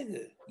like,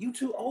 nigga, you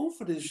too old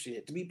for this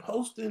shit to be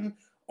posting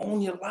on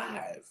your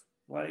live.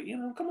 Like,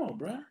 come on,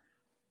 bro.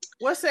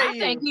 I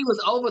think he was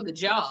over the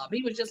job.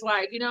 He was just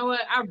like, you know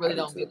what? I really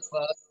don't give a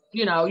fuck.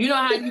 You know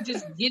how you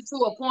just get to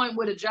a point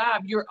with a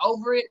job, you're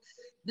over it.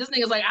 This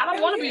nigga's like, I don't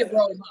want to be a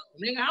role model.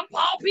 Nigga, I'm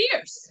Paul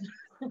Pierce.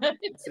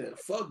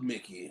 Fuck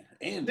Mickey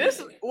and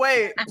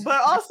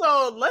but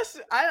also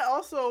I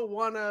also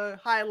want to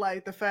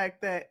highlight the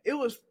fact that it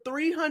was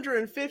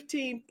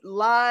 315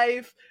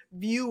 live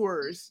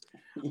viewers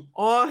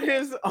on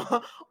his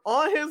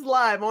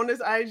live on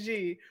his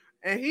IG,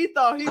 and he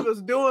thought he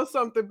was doing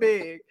something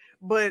big,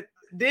 but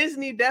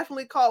Disney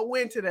definitely caught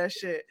wind to that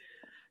shit.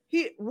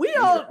 These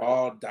are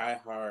all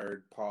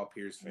diehard Paul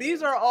Pierce fans.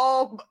 These are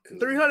all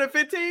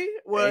 315.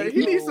 Well,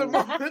 he needs some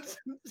more.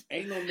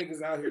 Ain't no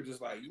niggas out here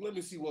just like, let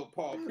me see what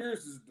Paul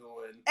Pierce is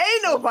doing.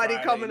 Ain't nobody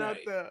coming out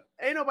there.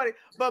 Ain't nobody.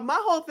 But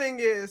my whole thing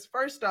is,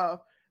 first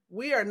off,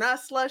 we are not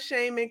slut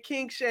shaming,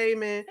 kink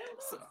shaming,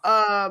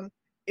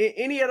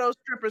 any of those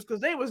strippers because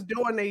they was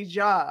doing their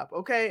job,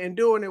 okay, and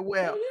doing it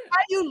well. How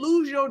you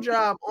lose your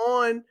job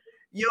on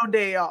your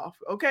day off,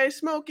 okay,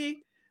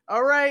 Smokey?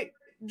 All right,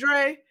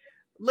 Dre.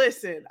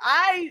 Listen,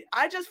 I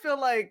just feel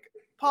like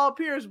Paul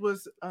Pierce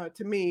was,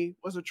 to me,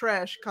 was a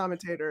trash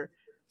commentator.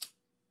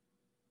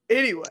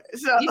 Anyway,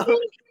 so he's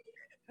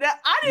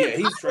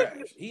trash.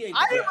 He ain't.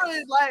 I didn't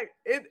really like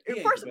it.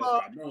 First of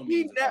all,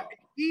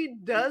 he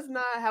does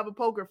not have a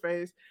poker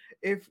face.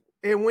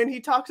 When he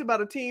talks about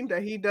a team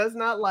that he does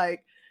not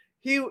like,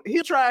 he'll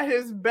try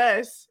his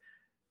best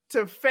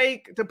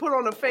to put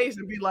on a face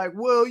and be like,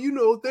 well, you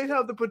know, they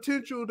have the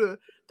potential to.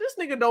 This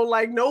nigga don't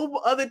like no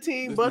other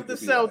team but the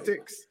Celtics.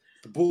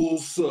 Like, the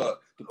Bulls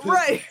suck. The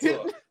Pistons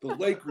suck. The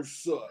Lakers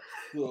suck.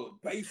 The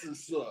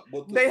Pacers suck.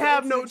 But they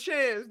have no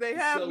chance. They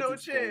have no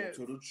chance.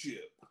 To the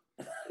chip.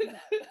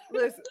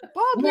 Listen,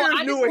 Paul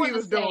Pierce knew what he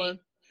was doing.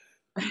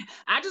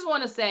 I just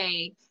want to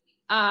say,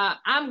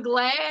 I'm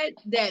glad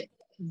that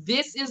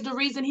this is the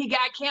reason he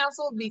got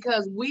canceled,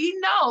 because we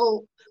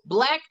know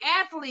Black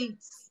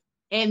athletes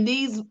and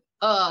these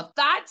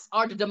thoughts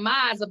are the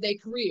demise of their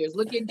careers.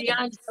 Look at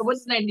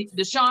what's his name?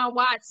 Deshaun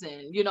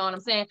Watson. You know what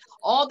I'm saying?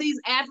 All these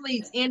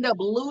athletes end up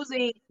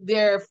losing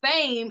their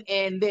fame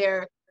and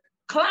their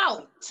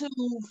clout to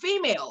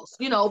females,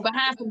 you know,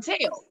 behind some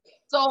tail.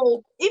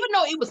 So even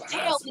though it was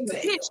tails in the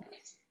picture,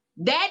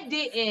 that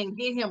didn't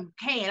get him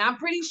canned. I'm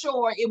pretty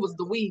sure it was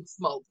the weed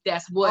smoke.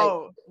 That's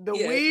what.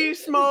 Weed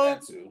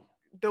smoke.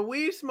 The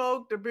weed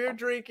smoke, the beer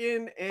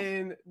drinking,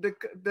 and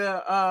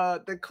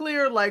the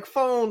clear like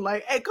phone,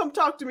 like, hey, come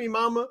talk to me,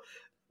 mama,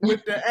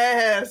 with the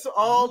ass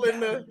all in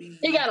the.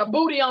 He got a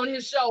booty on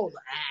his shoulder.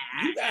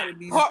 You gotta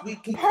be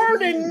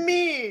pardon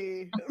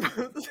me.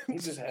 He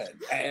just had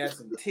ass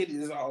and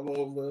titties all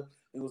over.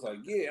 It was like,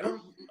 yeah,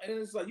 and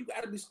it's like you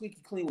gotta be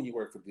squeaky clean when you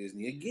work for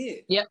Disney.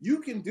 Again, you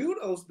can do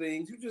those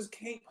things, you just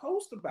can't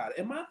post about it.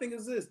 And my thing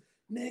is this.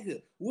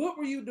 Nigga, what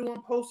were you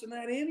doing posting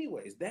that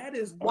anyways? That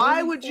is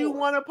why would you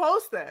want to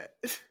post that?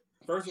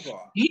 First of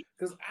all,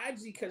 because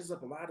IG catches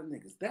up a lot of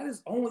niggas. That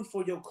is only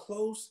for your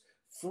close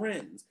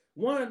friends.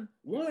 One,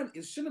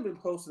 it shouldn't have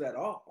been posted at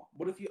all.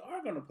 But if you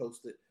are gonna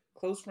post it,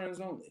 close friends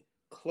only.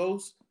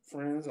 Close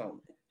friends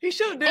only. He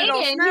should have done it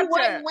on Snapchat. He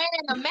wasn't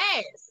wearing a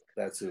mask.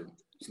 That too.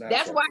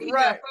 That's why he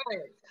got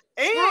fired.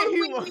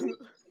 And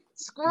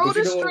screw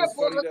the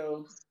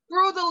stripper.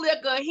 Through the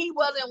liquor, he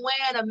wasn't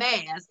wearing a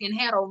mask and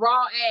had a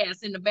raw ass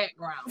in the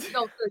background.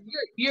 So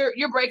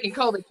you're breaking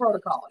COVID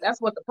protocol.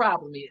 That's what the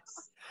problem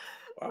is.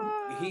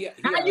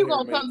 How you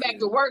gonna come back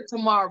to work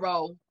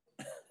tomorrow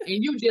and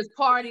you just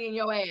partying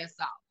your ass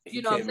off?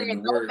 You know what I'm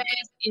saying? No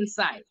mask in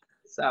sight.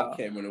 So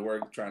he came into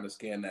work trying to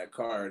scan that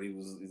card.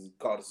 He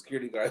called a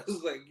security guard. He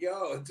was like,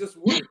 "Yo, it just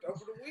worked over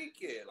the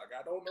weekend. Like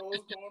I don't know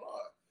what's going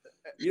on."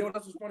 You know what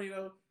else was funny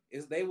though?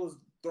 Is they was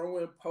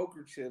throwing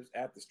poker chips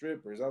at the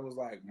strippers. I was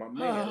like, my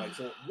man, like,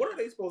 so what are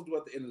they supposed to do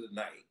at the end of the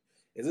night?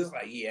 Is this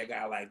like, yeah, I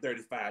got like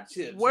 35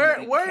 chips. Where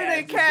are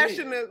they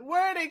cashing this?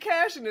 Where are they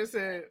cashing this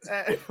at?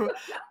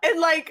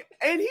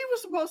 and he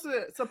was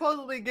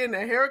supposedly getting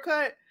a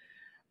haircut.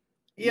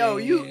 Yo,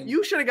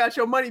 you should have got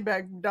your money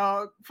back,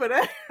 dog, for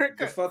that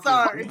haircut.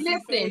 Sorry.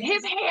 Listen,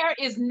 his hair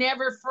is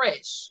never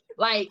fresh.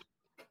 Like,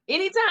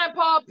 anytime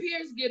Paul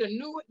Pierce get a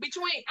new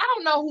I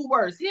don't know who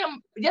worse,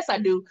 him. Yes, I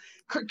do.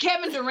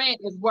 Kevin Durant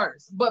is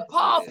worse, but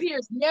Paul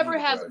Pierce never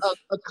has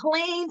a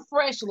clean,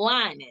 fresh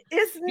lining.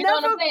 It's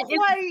never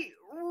quite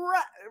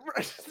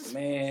right.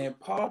 Man,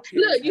 Paul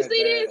Pierce. Look, you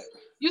see this?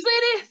 You see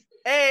this?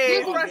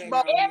 Hey, fresh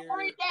ball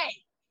every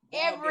day.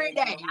 Every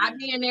day. I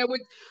be in there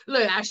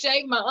I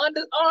shave my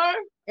underarm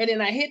and then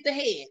I hit the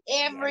head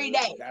every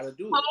day.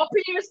 Paul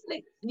Pierce,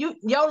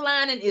 your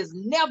lining is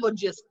never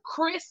just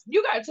crisp.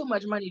 You got too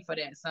much money for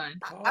that,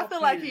 son. I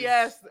feel like he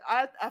asked.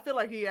 I feel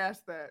like he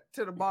asked that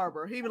to the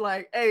barber. He be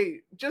like, "Hey,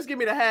 just give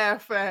me the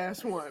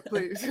half-ass one,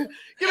 please. Give me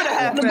the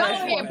half-ass one." Go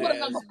ahead, put a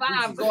number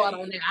 5 guard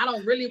on there. I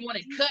don't really want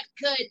it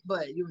cut,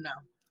 but you know,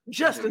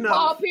 just enough.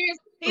 Paul Pierce.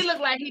 He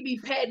looked like he be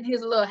patting his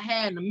little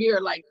hand in the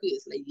mirror like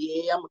this. Like,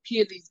 yeah, I'm gonna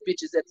kill these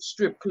bitches at the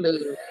strip club.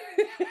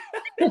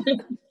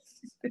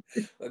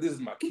 Like, this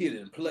is my kid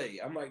in play.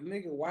 I'm like,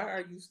 nigga, why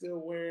are you still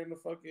wearing the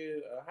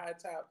fucking high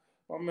top?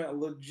 I mean,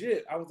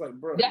 legit. I was like,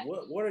 bro,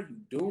 what are you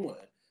doing?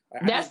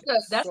 Like, that's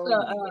the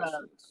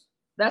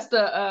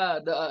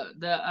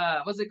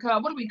what's it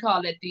called? What do we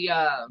call it?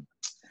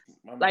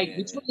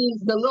 Between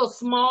the little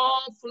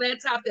small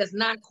flat top that's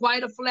not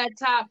quite a flat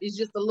top, is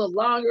just a little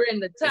longer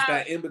in the top. It's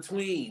that in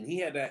between. He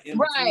had that in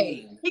between.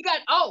 Right. He got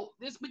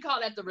we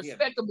call that the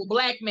respectable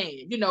black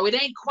man. You know, it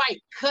ain't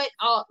quite cut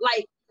off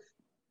like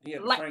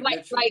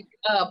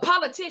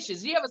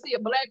politicians. You ever see a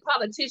black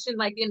politician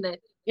like in the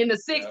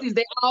 60s?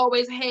 They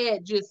always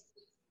had just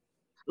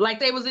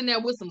like they was in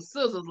there with some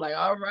scissors. Like,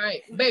 all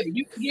right, baby,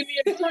 you can give me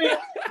a trim.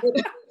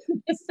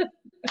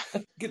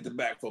 Get the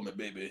back for me,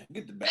 baby.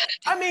 Get the back.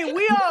 I mean,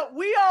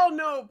 we all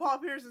know Paul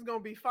Pierce is gonna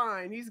be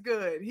fine. He's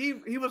good.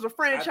 He was a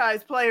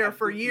franchise player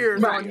for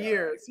years on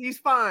years. He's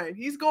fine.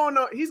 He's going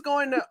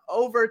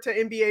over to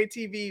NBA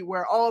TV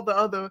where all the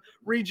other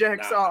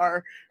rejects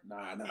are.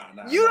 Nah.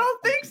 You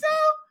don't think so?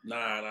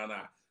 Nah.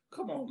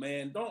 Come on,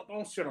 man.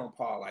 Don't shit on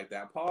Paul like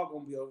that. Paul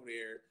gonna be over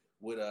there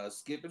with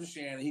Skip and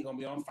Shannon. He gonna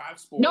be on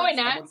Fox Sports. No, he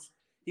not.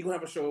 He gonna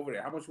have a show over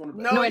there. How much you want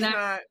to bet? No, he's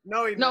not.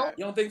 No, he's not.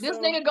 You don't think this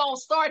nigga gonna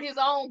start his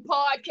own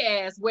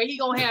podcast where he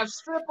gonna have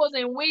strippers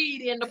and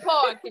weed in the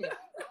podcast.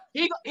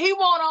 He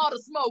want all the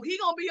smoke. He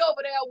gonna be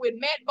over there with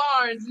Matt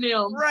Barnes and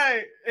them.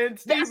 Right. And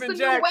Steven Jackson.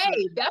 Jackson. New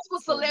wave. That's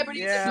what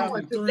celebrities are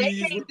doing. Because they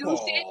can't do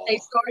shit. They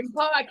starting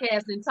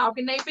podcasts and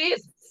talking their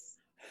business.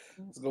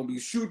 It's gonna be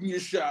Shooting Your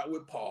Shot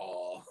with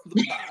Paul.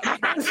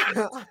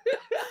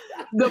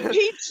 The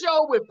Peep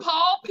Show with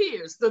Paul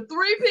Pierce. The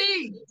 3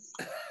 P's.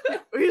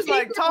 He's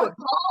like talking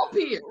Paul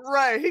Pierce.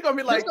 Right. He gonna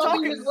be like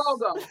talking. His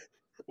logo.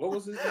 What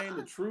was his name?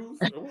 The Truth?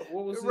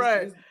 What was his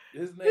He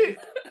name?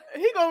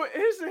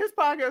 his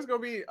podcast gonna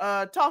be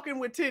talking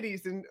with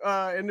titties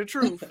and the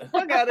truth.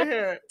 Fuck out of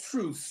here.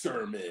 Truth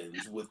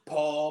Sermons with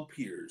Paul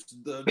Pierce.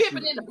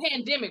 Pimping in the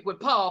Pandemic with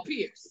Paul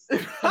Pierce. I'm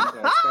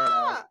gonna start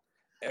off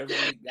every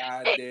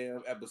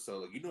goddamn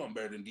episode. Like, you know I'm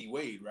better than D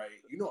Wade, right?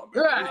 You know I'm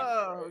better than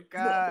Oh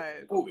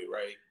God. COVID,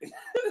 right?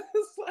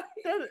 It's like,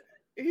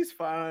 he's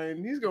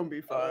fine. He's gonna be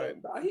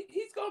fine.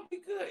 He's gonna be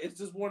good. It's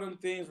just one of them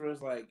things where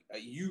it's like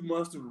you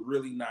must have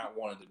really not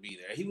wanted to be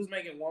there. He was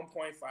making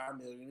 $1.5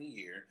 million a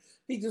year.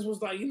 He just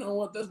was like, you know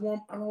what? That's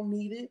one. I don't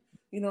need it.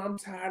 You know, I'm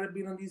tired of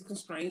being on these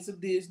constraints of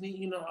Disney.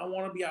 You know, I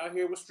want to be out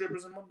here with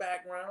strippers in my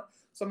background.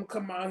 So I'm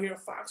gonna come out here,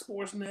 Fox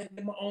Sports Net,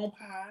 get my own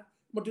pie. I'm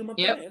gonna do my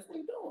thing. That's what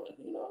I'm doing.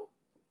 You know.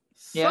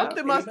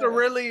 Something must have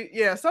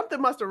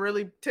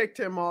really ticked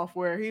him off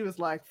where he was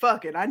like,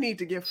 fuck it, I need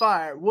to get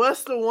fired.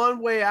 What's the one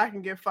way I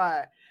can get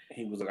fired?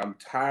 He was like, I'm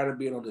tired of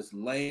being on this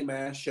lame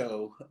ass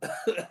show.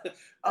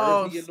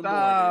 Oh,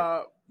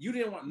 stop. You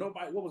didn't want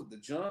nobody. What was The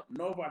Jump?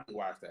 Nobody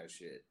watched that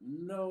shit.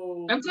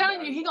 No. I'm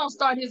telling you, he gonna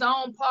start his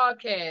own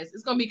podcast.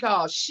 It's gonna be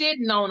called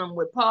Shitting on Him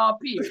with Paul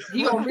Pierce.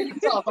 He gonna really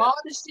talk all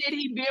the shit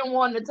he been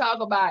wanting to talk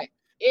about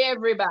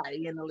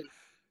everybody in the league.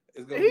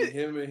 It's gonna be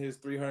him and his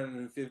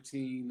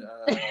 315.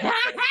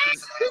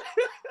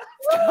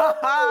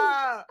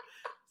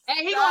 And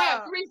he gonna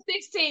have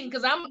 316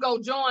 because I'm gonna go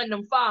join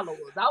them followers.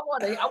 I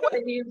wanna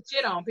hear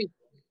shit on people.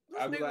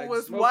 This nigga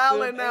was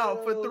wilding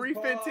out for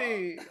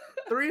 315.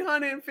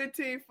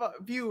 315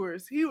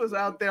 viewers. He was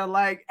out there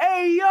like,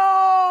 hey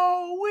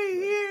yo, we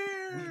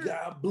here. We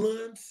got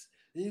blunts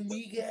and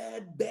we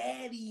got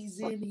baddies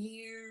in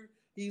here.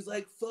 He's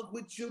like, fuck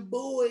with your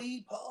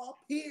boy, Paul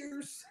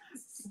Pierce.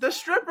 The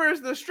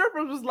strippers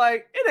was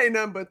like, it ain't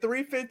nothing but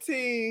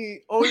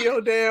 315 on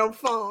your damn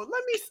phone.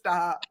 Let me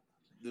stop.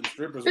 The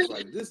strippers was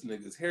like, this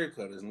nigga's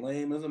haircut is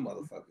lame as a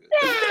motherfucker.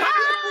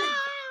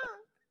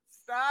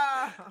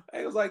 Stop.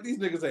 It was like, these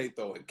niggas ain't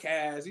throwing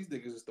cash. These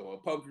niggas just throwing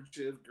poker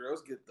chips.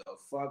 Girls, get the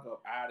fuck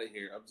up out of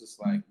here. I'm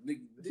just like,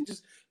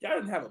 y'all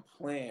didn't have a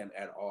plan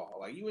at all.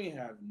 Like, you ain't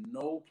have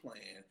no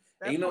plan.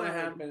 And you know what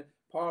happened?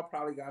 Paul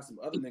probably got some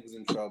other niggas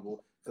in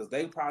trouble because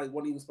they probably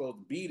weren't even supposed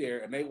to be there,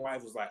 and their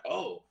wife was like,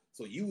 "Oh,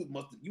 so you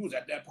was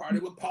at that party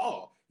with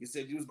Paul? You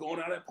said you was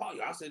going out at Paul.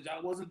 I said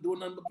y'all wasn't doing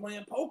nothing but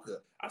playing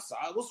poker. I saw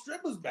it was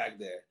strippers back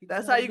there."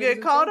 That's how you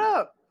get caught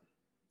up.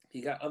 He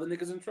got other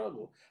niggas in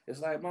trouble.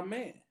 It's like, my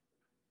man,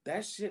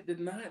 that shit did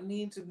not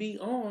need to be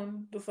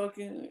on the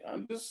fucking. I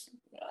don't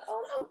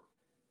know.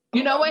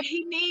 You know what?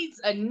 He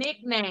needs a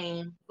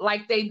nickname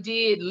like they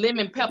did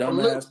Lemon Pepper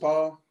Dumbass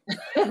Paul.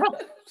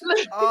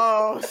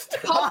 Oh,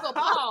 Poker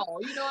Paul.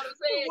 You know what I'm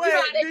saying? Wait, you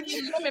know how they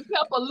did Lemon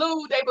Pepper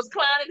Lou? They was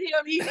clowning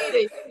him. He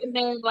needed a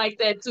name like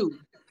that too.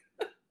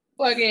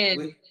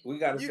 Fucking we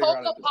got to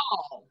Poker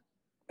Paul.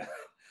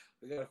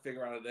 We got to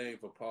figure out a name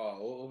for Paul.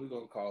 What are we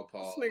gonna call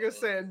Paul? This nigga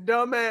said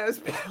dumbass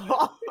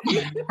Paul.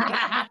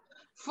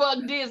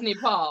 Fuck Disney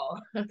Paul.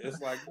 It's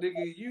like,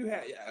 nigga, you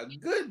had a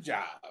good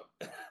job.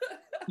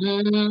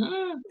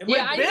 Mm-hmm.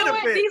 Yeah, you know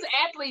what? These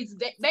athletes,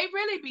 they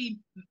really be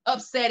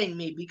upsetting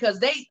me because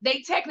they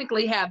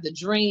technically have the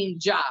dream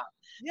job.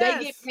 Yes.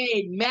 They get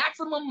paid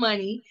maximum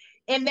money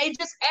and they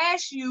just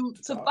ask you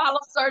to follow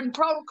certain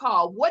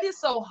protocol. What is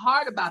so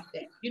hard about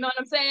that? You know what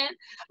I'm saying?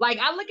 Like,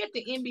 I look at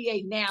the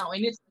NBA now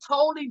and it's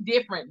totally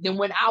different than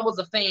when I was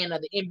a fan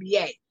of the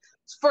NBA.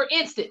 For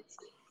instance,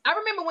 I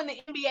remember when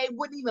the NBA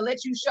wouldn't even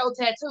let you show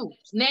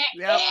tattoos. Now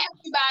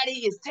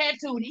everybody is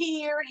tattooed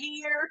here,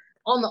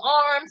 on the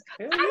arms.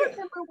 Yeah. I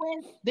remember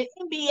when the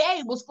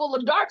NBA was full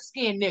of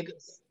dark-skinned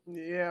niggas.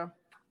 Yeah.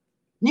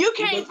 You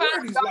can't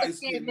find a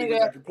dark-skinned nigga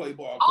that can play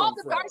ball. All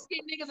the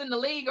dark-skinned niggas in the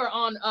league are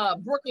on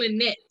Brooklyn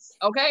Nets,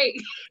 okay?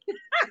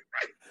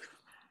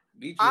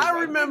 I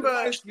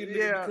remember,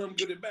 become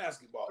good at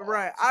basketball.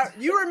 Right.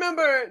 You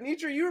remember,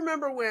 Nitra, you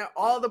remember when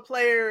all the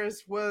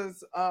players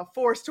was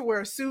forced to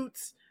wear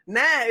suits?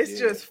 Now it's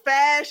just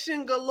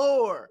fashion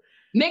galore.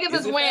 Niggas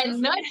is wearing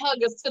nut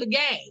huggers to the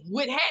game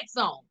with hats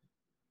on.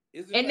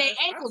 And their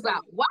ankles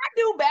out. Why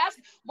do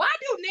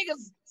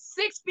niggas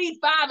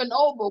 6'5" and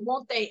over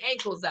want their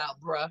ankles out,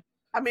 bruh?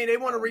 I mean, they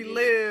want to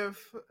relive.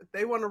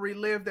 They want to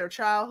relive their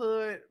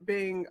childhood,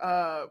 being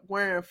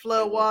wearing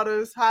flood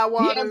waters, high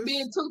waters. Yeah,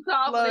 being too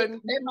tall. Their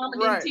mama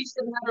didn't teach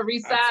them how to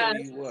resize. I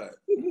tell you what,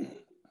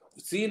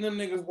 seeing them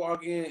niggas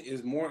walk in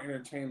is more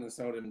entertaining than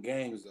some of them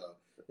games, though.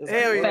 It's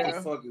Hell like, yeah. what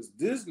the fuck is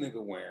this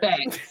nigga wearing?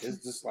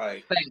 It's just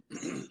like,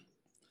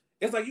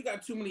 it's like you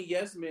got too many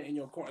yes men in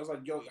your corner. It's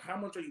like, yo, how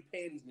much are you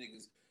paying these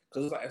niggas?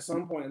 Because it's like at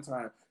some point in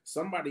time,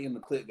 somebody in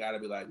the clique got to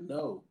be like,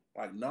 no,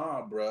 like,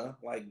 nah, bruh.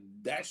 Like,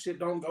 that shit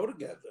don't go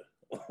together.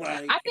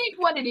 Like, I think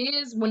what it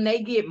is when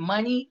they get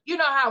money, you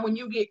know how when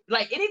you get,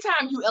 like,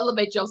 anytime you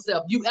elevate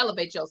yourself, you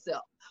elevate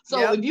yourself.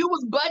 So if you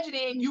was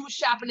budgeting, you was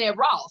shopping at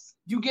Ross.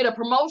 You get a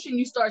promotion,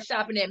 you start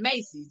shopping at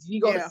Macy's.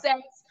 You go to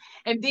Saks,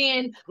 And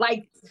then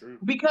like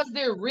because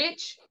they're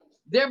rich,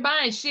 they're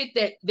buying shit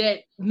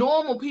that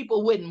normal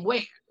people wouldn't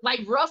wear.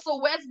 Like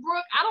Russell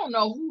Westbrook, I don't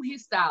know who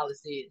his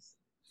stylist is.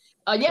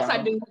 Yes,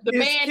 I do. The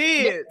his man,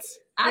 kids.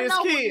 I his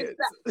know kids.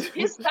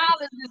 His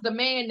stylist is the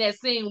man that's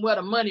seeing where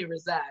the money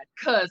resides.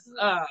 Cause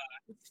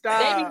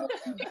they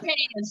be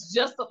pants,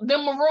 just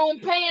them maroon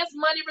pants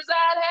money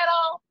reside had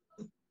on.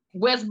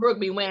 Westbrook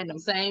be wearing them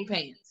same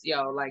pants,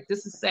 yo. Like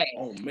this is sad.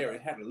 Oh, Mary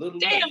had a little.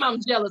 Damn, I'm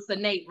jealous of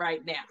Nate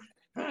right now.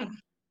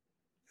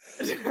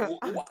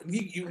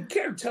 You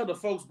can't tell the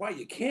folks why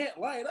you can't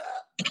light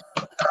up.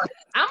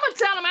 I'm gonna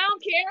tell them I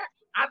don't care.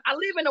 I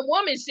live in a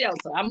woman's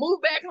shelter. I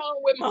moved back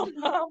home with my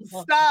mom.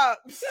 Stop.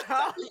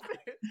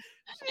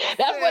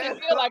 That's what it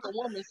feels like, a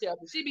woman's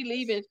shelter. She be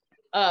leaving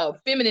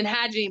feminine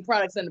hygiene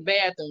products in the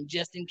bathroom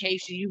just in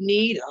case you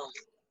need them.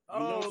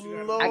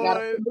 Oh, Lord. I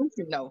got a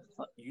solution, though.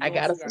 I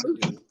got a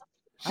solution.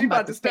 She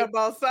about to step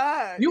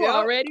outside. You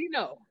already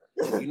know.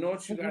 You know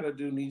what you gotta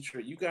do,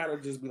 Nitra? You gotta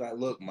just be like,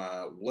 look,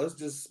 Ma, let's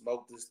just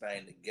smoke this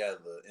thing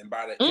together. And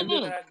by the end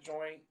of that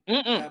joint,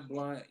 that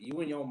blunt, you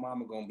and your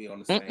mama gonna be on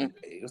the same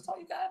page. That's all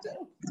you gotta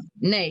do.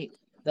 Nate,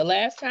 the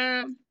last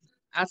time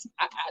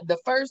the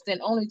first and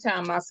only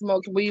time I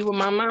smoked weed with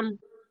my mom,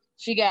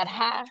 she got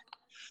high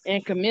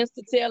and commenced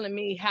to telling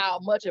me how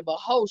much of a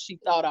hoe she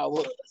thought I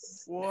was.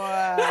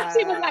 Wow.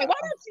 She was like, why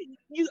don't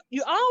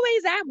you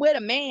always out with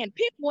a man?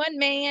 Pick one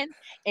man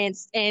and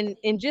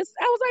just,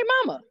 I was like,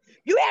 Mama,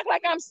 you act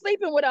like I'm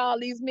sleeping with all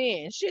these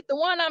men. Shit, the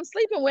one I'm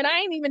sleeping with, I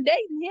ain't even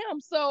dating him,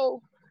 so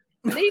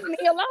leave me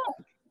alone.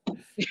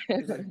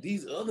 Like,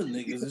 these other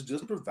niggas is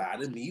just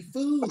providing me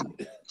food.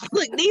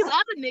 Look, these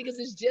other niggas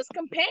is just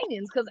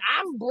companions because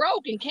I'm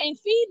broke and can't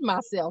feed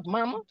myself,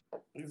 Mama.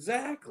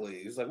 Exactly.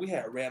 It's like we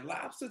had Red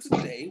Lobster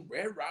today,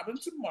 Red Robin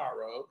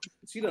tomorrow.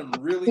 She done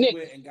really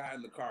went and got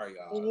in the car,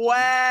 y'all.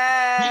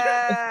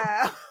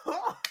 Wow.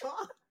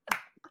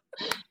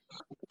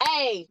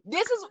 Hey,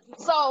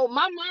 so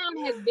my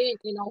mom has been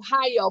in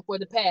Ohio for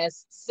the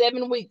past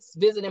 7 weeks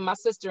visiting my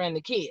sister and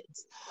the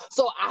kids.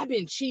 So I've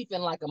been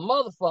chiefing like a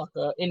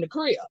motherfucker in the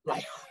crib.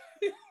 Like,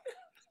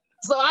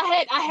 so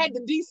I had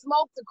to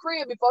de-smoke the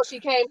crib before she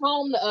came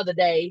home the other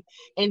day.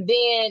 And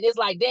then it's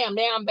like, damn,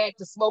 now I'm back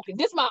to smoking.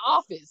 This is my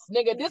office,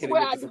 nigga. This is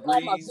where I do all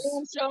my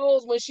Zoom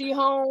shows when she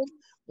home.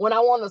 When I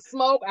want to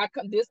smoke,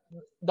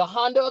 the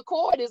Honda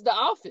Accord is the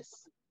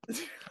office.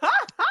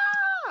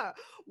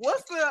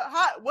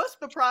 What's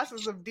the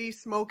process of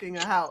de-smoking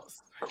a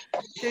house?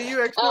 Can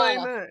you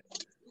explain that?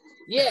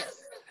 Yes.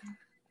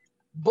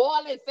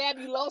 Boiling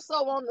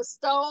Fabuloso on the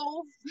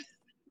stove.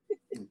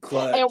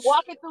 Clutch. And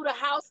walking through the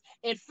house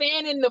and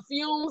fanning the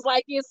fumes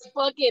like it's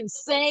fucking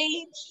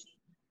sage.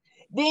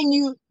 Then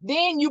you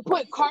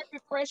put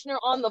carpet freshener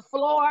on the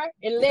floor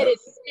and let it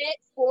sit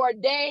for a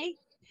day.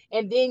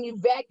 And then you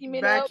vacuum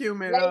it up.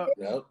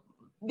 Yep.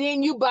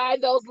 Then you buy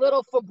those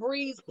little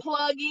Febreze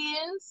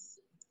plug-ins.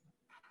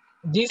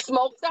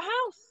 De-smoke the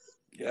house.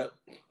 Yep,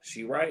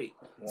 she right.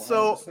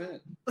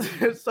 100%.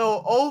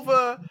 So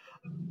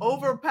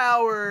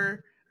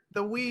overpower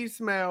the weed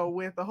smell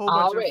with a whole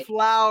bunch of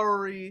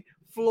flowery,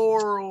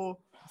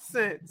 floral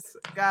scents.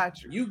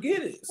 Got you. You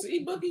get it.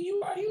 See, Boogie, you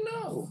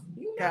know.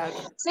 Got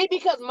you. See,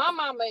 because my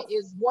mama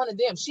is one of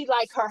them. She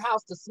like her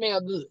house to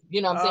smell good.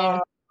 You know what I'm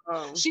saying?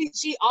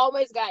 She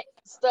always got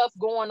stuff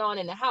going on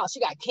in the house.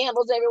 She got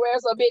candles everywhere.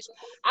 So, bitch,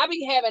 I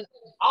be having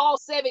all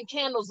 7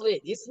 candles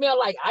lit. It smell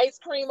like ice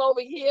cream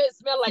over here. It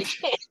smell like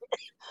you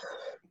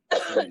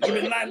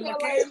been lighting my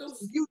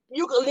candles?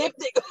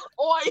 Eucalyptic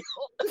oil.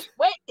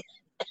 Wait.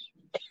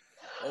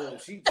 Oh,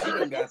 she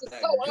done got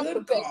that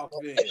good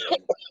coffee.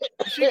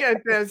 She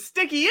got that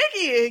sticky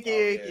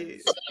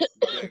icky.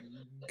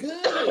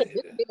 Good.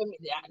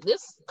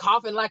 This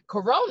coughing like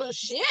Corona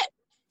shit.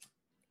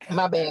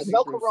 My bad.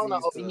 No Corona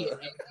over here.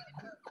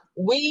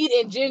 Weed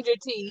and ginger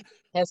tea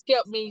has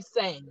kept me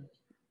sane.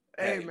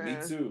 Hey, man. Me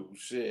too.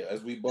 Shit,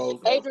 as we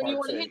both. Adrian, you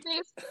want to hit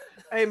this?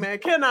 Hey, man,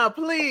 can I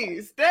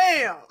please?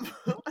 Damn.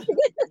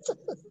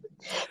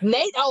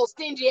 Nate,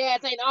 stingy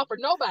ass ain't offered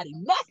nobody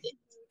nothing.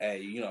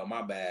 Hey,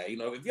 my bad.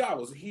 If y'all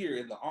was here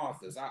in the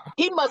office,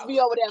 he must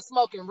be over there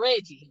smoking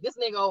Reggie. This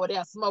nigga over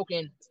there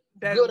smoking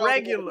that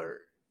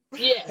regular.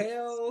 Yeah.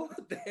 Hell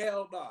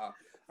nah.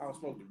 I don't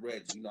smoke the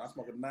Reggie. I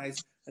smoke a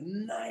nice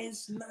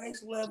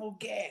level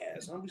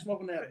gas. I don't be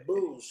smoking that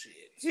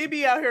bullshit. He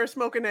be out here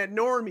smoking that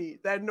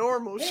normie, that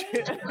normal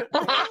shit.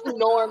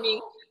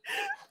 Normie.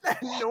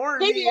 That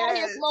normie. He be out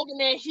here smoking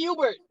that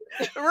Hubert.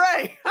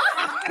 Right.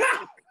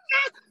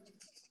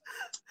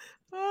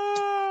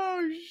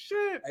 Oh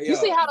shit! Hey, you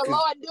see how the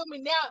Lord do me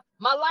now?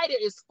 My lighter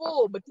is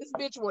full, but this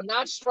bitch will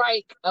not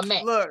strike a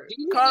match. Look,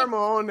 karma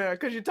on there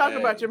because you talk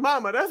about your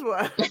mama. That's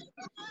why.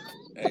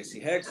 Hey, she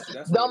hexed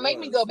you. Don't make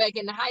me go back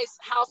in the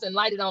house and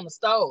light it on the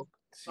stove.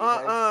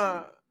 But you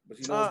know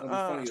what's gonna be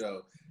funny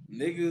though?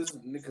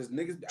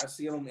 Niggas, I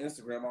see it on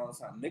Instagram all the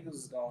time. Niggas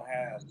is gonna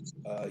have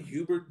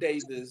Hubert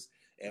Davis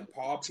and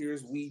Paul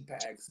Pierce weed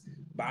packs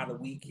by the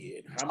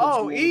weekend.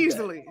 How much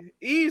easily.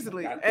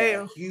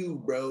 Hey,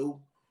 Hugh, bro.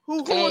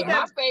 Hey,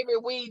 my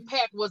favorite weed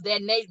pack was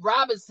that Nate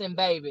Robinson,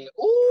 baby.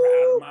 Ooh,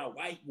 proud of my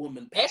white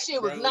woman pack, that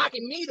shit was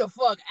knocking me the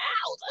fuck out.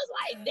 I was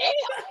like, damn.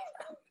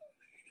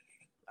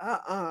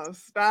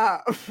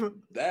 Stop.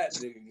 That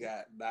nigga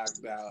got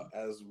knocked out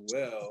as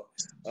well.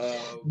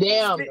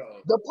 Damn,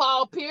 the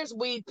Paul Pierce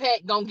weed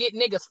pack gonna get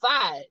niggas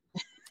fired.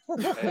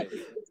 Hey.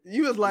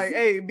 You was like,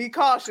 hey, be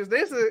cautious.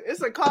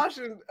 It's a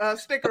caution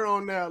sticker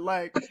on there.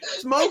 Like,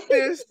 smoke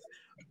this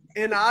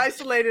in an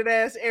isolated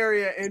ass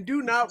area and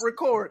do not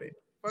record it.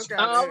 Okay.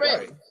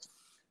 Already. Right.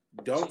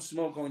 Don't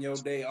smoke on your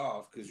day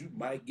off because you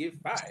might get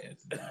fired.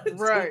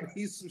 Right.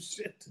 Piece some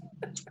shit.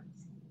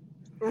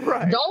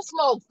 Right. Don't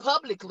smoke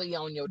publicly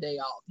on your day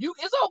off.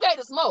 It's okay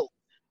to smoke,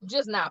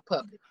 just not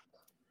public.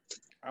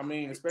 I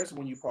mean, especially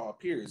when you Paul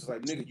Pierce. It's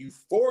like, nigga, you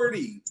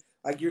 40.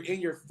 Like, you're in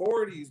your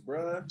 40s,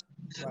 bruh.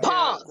 Like,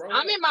 pause.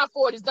 I'm in my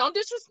 40s. Don't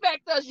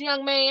disrespect us,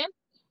 young man.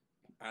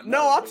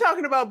 No, I'm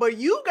talking about, but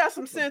you got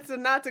some sense of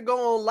not to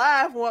go on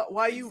live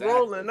while you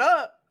rolling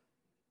up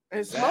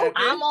and smoking.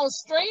 I'm on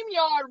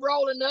StreamYard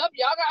rolling up.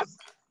 Y'all got.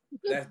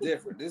 That's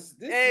different. This is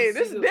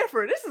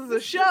different. This is a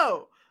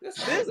show.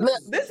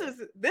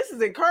 This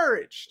is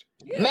encouraged.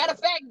 Yeah. Matter of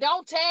fact,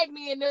 don't tag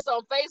me in this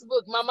on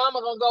Facebook. My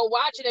mama gonna go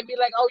watch it and be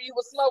like, "Oh, you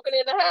were smoking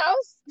in the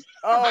house."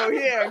 Oh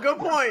yeah, good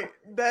point.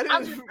 That is.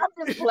 I'm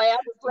just playing.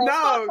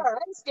 No, I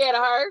ain't scared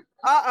of her.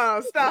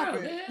 Stop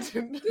it.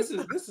 This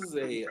is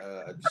a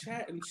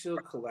chat and chill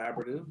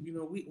collaborative. You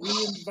know, we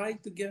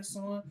invite the guests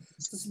on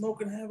to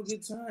smoke and have a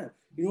good time.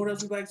 You know what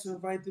else we like to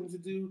invite them to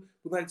do?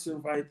 We like to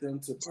invite them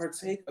to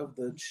partake of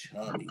the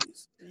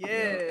chummies.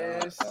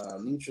 Yes.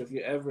 Nitra, if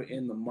you're ever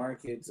in the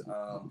market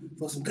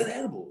for some good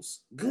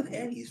edibles, good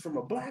eddies from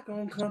a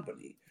black-owned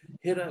company,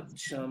 hit up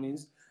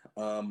Chummies.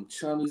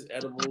 Chummies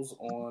Edibles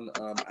on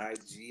IG. I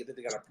think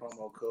they got a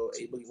promo code.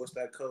 Hey, what's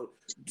that code?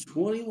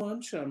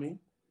 21 Chummy.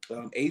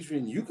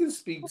 Adrian, you can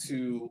speak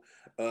to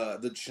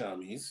the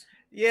Chummies.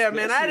 Yeah,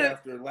 man. I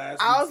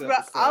was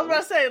about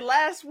to say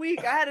last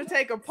week I had to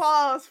take a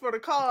pause for the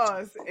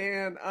cause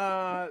and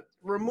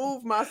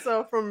remove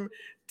myself from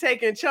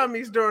taking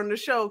Chummies during the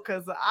show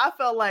because I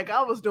felt like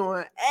I was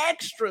doing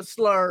extra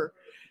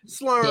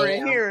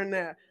slurring here and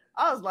there.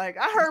 I was like,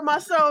 I heard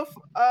myself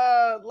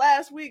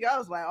last week. I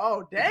was like,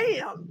 oh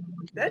damn,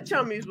 that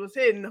Chummies was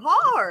hitting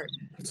hard.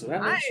 So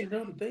that lets you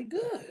know that they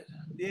good.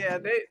 Yeah,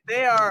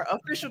 they are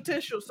official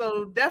tissue.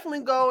 So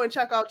definitely go and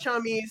check out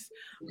Chummies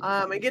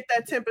and get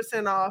that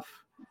 10% off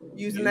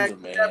using that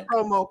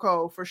promo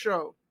code for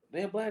sure.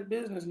 They're black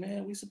business,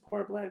 man. We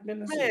support black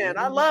businesses. Man,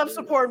 I love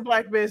supporting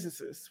black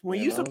businesses. When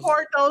you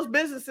support those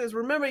businesses,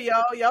 remember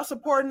y'all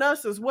supporting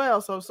us as well.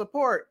 So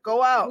support,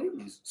 go out.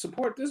 Please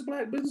support this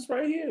black business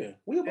right here.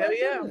 We're black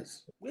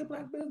business. We're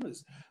black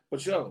business.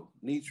 But yo,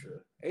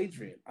 Nitra,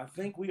 Adrian, I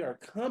think we are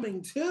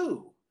coming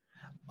to.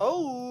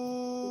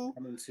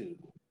 Coming to.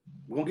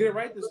 We're gonna get it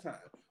right this time.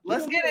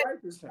 Let's get it right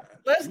this time.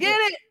 Let's get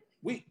it.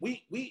 We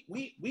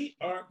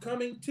are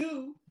coming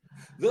to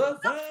the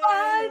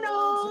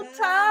final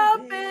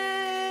topic.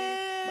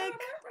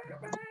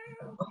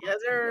 Yes,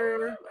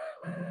 sir.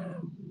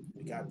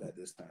 We got that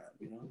this time.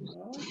 You know,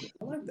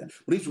 I like that. At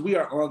least we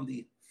are on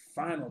the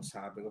final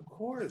topic. Of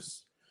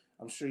course,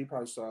 I'm sure you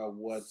probably saw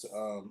what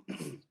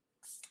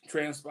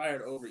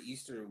transpired over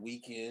Easter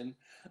weekend.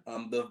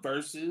 The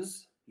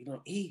verses, you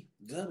know,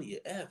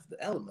 EWF, the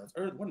Elements,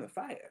 Earth, Wind, and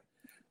Fire,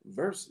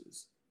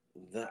 versus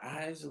the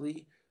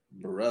Isley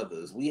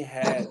Brothers. We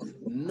had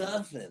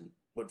nothing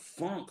but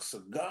funk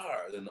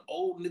cigars and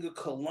old nigga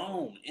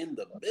cologne in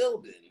the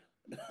building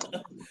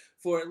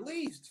for at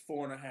least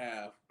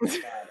 4.5 to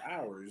 5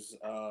 hours.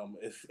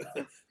 If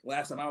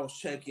last time I was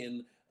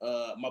checking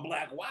my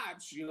black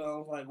watch, you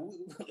know, like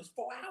it's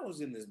 4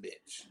 hours in this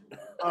bitch.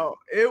 Oh,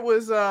 it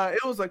was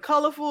a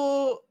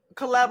colorful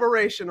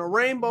collaboration, a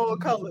rainbow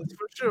of colors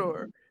for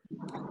sure.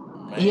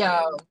 Man.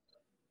 Yeah.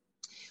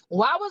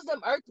 Why was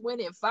them Earth, Wind,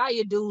 and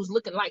Fire dudes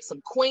looking like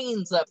some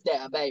queens up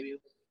there, baby?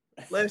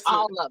 Listen.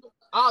 All of them.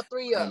 All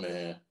three of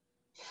them.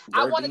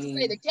 I wanted to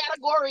say the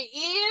category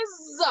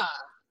is...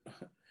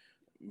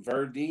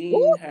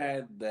 Verdine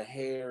had the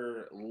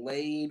hair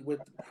laid with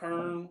the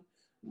perm,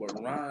 but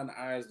Ron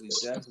Isley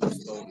definitely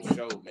stole the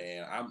show,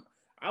 man.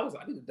 I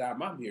need to dye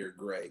my beard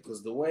gray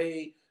because the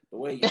way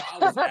y'all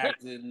was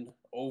acting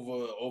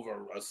over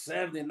a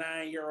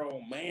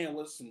 79-year-old man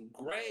with some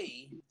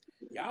gray,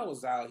 y'all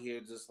was out here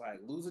just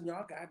like losing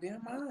y'all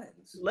goddamn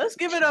minds. Let's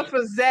give it up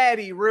for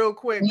Zaddy real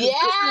quick.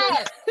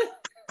 Yeah.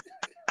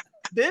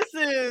 This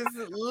is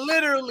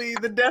literally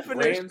the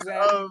definition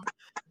of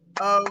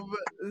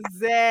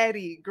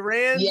Zaddy,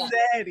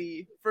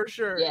 Zaddy for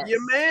sure. Yes.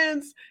 Your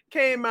man's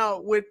came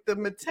out with the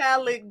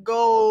metallic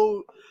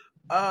gold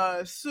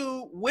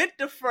suit with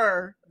the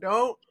fur.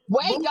 Don't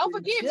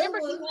forget. Remember,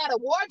 he had a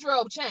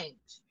wardrobe change.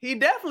 He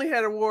definitely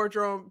had a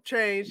wardrobe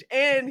change,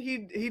 and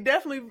he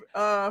definitely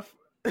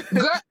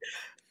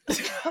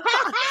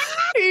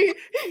he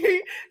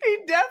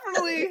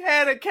definitely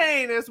had a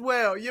cane as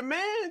well. Your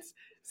man's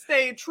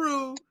stayed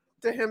true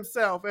to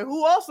himself, and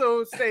who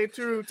also stayed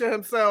true to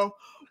himself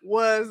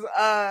was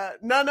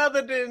none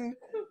other than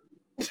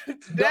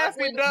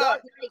Daffy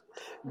Duck.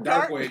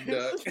 Darkwing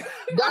Duck.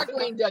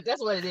 Darkwing Duck.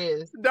 That's what it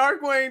is.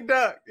 Darkwing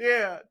Duck.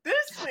 Yeah.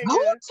 This nigga.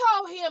 Who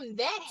told him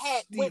that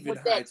hat went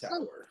with that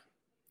suit?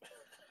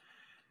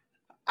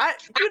 I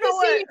can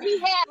see if he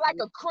had like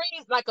a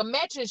cream, like a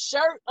matching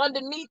shirt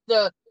underneath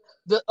the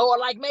or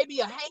like maybe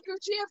a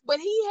handkerchief, but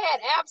he had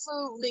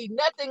absolutely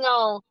nothing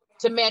on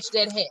to match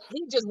that hat.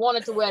 He just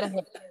wanted to wear the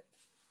hat.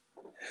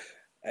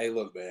 Hey,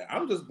 look, man,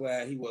 I'm just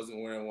glad he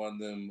wasn't wearing one of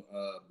them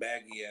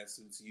baggy ass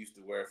suits he used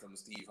to wear from the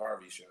Steve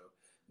Harvey show.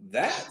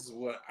 That's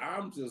what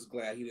I'm just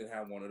glad he didn't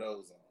have one of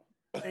those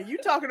on. And you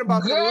talking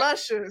about the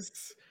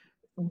luscious.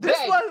 This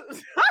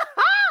was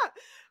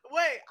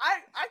wait,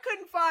 I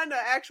couldn't find an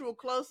actual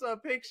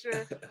close-up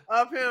picture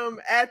of him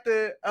at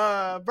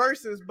the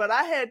verses, but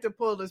I had to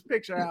pull this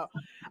picture out.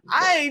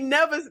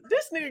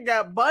 This nigga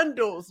got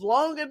bundles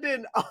longer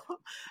than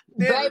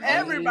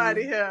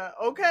everybody here,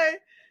 okay?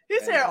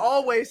 His hair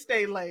always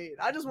stay laid.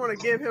 I just want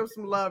to give him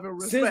some love and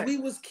respect. Since we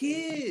was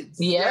kids.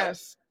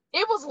 Yes.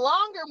 It was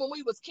longer when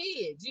we was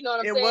kids, you know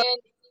what I'm saying?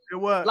 It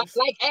was.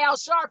 Like Al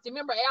Sharpton.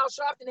 Remember Al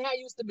Sharpton hair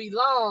used to be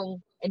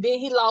long, and then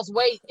he lost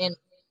weight, and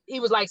he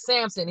was like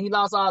Samson. He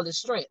lost all his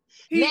strength.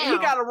 He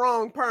got a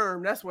wrong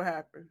perm. That's what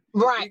happened.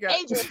 Right.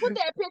 Adrian, put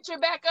that picture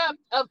back up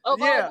of old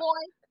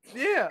boy.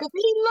 Yeah. Because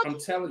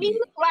he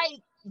looked like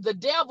the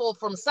devil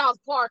from South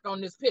Park on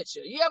this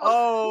picture. You ever?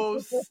 Oh,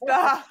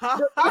 stop.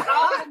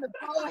 All in the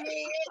forehead.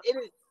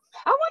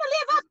 I want to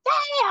live up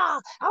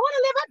there. I want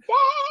to live up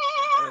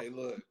there. Hey,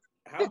 look.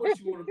 How much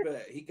you want to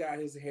bet? He got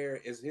his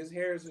hair is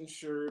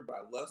insured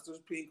by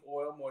Luster's Pink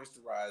Oil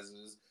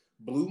Moisturizers,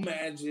 Blue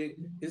Magic.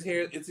 His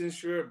hair, it's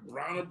insured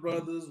Bronner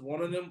Brothers,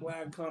 one of them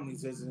black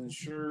companies is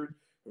insured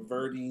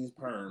Verdine's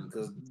perm,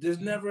 because there's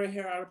never a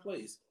hair out of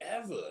place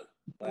ever.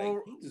 Like,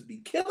 he just be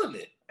killing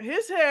it.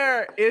 His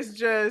hair is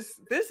just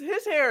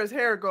his hair is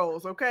hair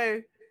goals,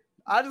 okay?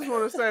 I just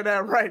want to say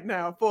that right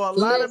now for a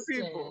lot of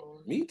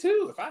people. Me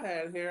too. If I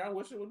had hair, I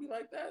wish it would be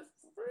like that.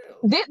 For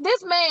real.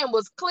 This man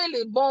was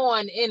clearly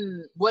born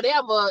in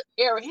whatever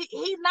era.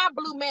 He's not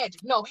Blue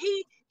Magic. No,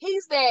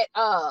 he's that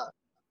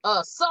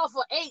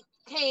Sulfur 8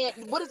 can.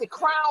 What is it?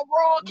 Crown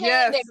Royal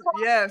can.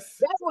 Yes.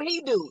 That's what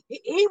he do.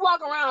 He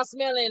walk around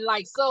smelling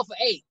like Sulfur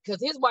 8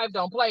 because his wife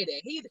don't play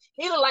that. He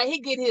look like he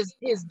get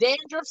his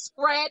dandruff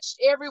scratched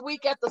every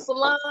week at the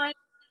salon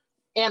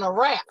and a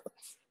wrap.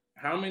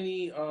 How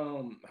many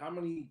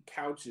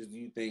couches do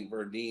you think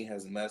Verdine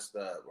has messed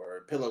up,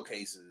 or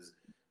pillowcases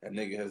that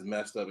nigga has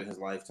messed up in his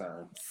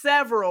lifetime?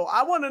 Several.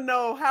 I want to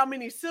know how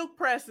many silk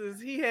presses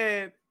he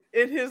had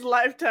in his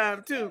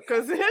lifetime too,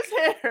 because his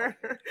hair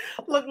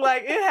looked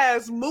like it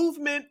has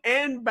movement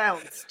and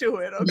bounce to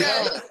it.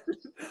 Okay.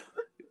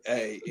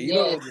 Hey, you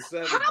know what the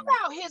 70s. How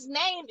about his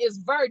name is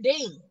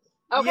Verdine?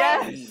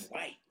 Okay. Yes.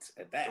 White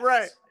at that.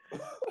 Right.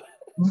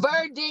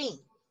 Verdine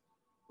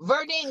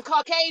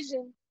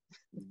Caucasian.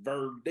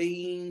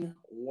 Verdine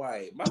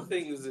White. My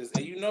thing is this,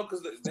 and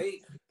because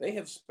they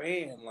have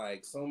spanned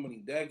like so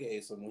many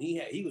decades. So when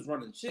he was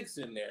running chicks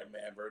in there,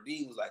 man,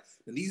 Verdine was like,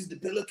 these are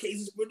the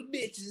pillowcases for the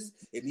bitches,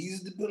 and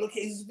these are the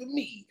pillowcases for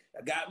me.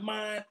 I got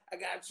mine, I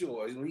got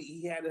yours.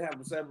 He had to have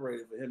them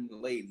separated for him and the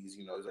ladies.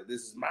 He's like,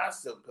 this is my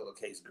silk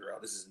pillowcase, girl.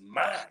 This is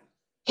mine.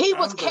 He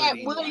was Cat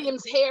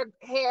Williams' hair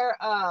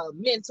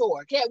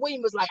mentor. Cat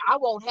Williams was like, I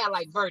won't have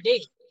like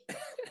Verdine.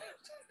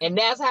 And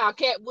that's how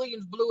Cat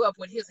Williams blew up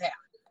with his hair.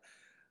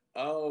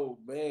 Oh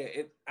man,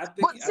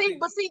 But see,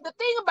 the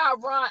thing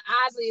about Ron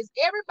Isley is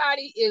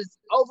everybody is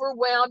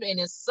overwhelmed and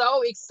is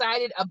so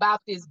excited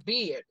about this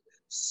beard.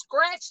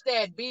 Scratch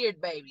that beard,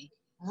 baby.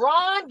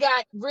 Ron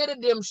got rid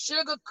of them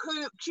sugar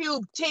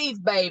cube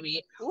teeth,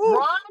 baby. Ooh.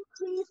 Ron's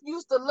teeth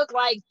used to look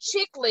like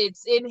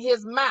chiclets in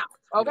his mouth.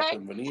 Okay,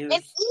 and even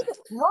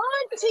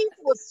Ron's teeth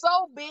was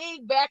so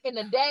big back in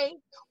the day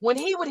when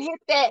he would hit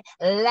that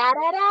la da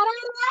da da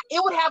da,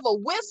 it would have a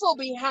whistle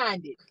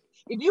behind it.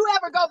 If you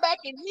ever go back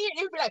in here,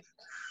 it would be like,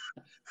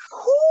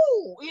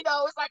 whoo,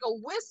 it's like a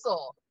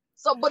whistle.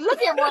 So, but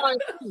look at Ron.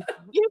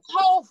 His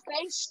whole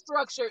face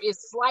structure is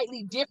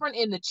slightly different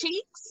in the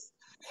cheeks.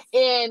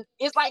 And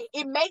it's like,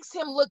 it makes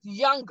him look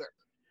younger.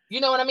 You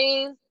know what I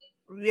mean?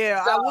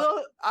 Yeah,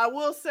 so, I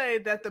will say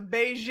that the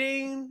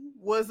Beijing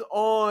was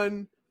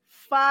on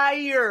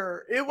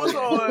fire. It was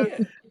on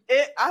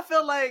it.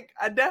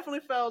 I definitely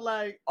felt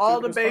like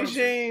all the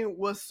Beijing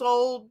was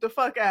sold the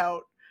fuck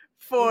out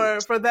for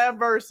that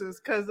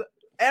versus, because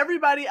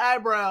everybody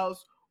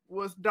eyebrows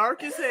was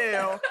dark as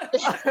hell.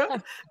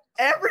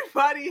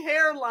 Everybody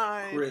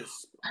hairline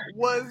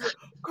was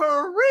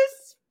crispy.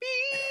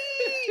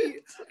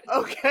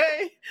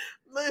 Okay,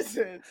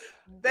 listen,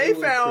 they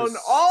found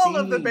all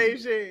of the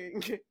Beijing.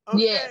 Okay?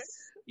 Yes.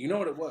 You know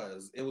what it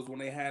was? It was when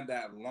they had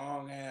that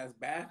long ass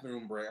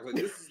bathroom break. I was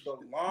like, this is the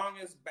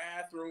longest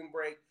bathroom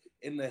break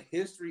in the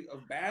history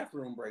of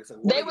bathroom breaks.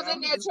 Like, they was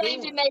in there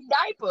changing their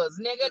diapers,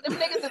 nigga. Them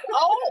niggas is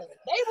old.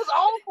 They was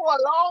on for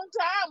a long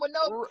time with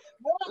no one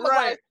was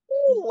like,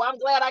 ooh, I'm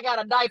glad I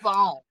got a diaper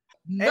on.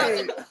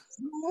 Nothing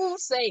smooth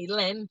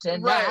sailing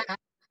tonight. Right.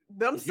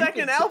 them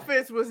second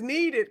outfits was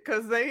needed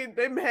because they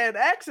had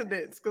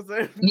accidents because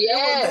they like,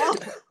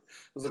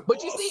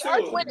 but you see,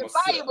 Earth, Wind, and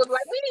Fire was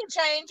like, we didn't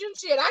change them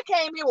shit. I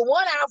came here with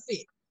one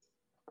outfit.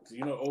 So,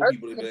 you know, old Earth,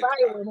 people Wind, and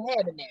Fire weren't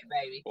having that,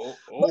 baby.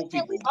 But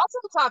can we also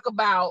talk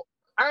about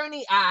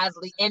Ernie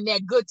Isley and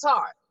that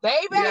guitar,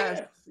 baby?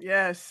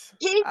 Yes.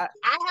 I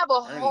have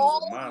a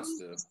whole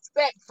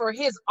respect for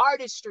his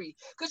artistry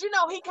because, you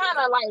know, he kind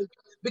of like,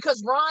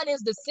 because Ron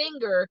is the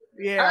singer,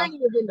 Ernie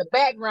is in the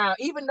background,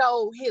 even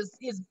though his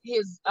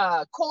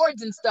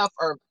chords and stuff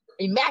are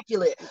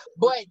immaculate.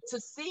 But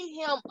to see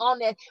him on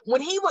that,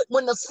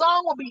 when the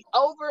song would be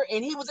over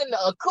and he was in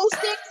the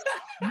acoustics,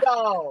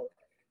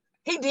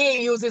 he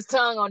did use his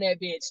tongue on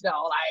that bitch,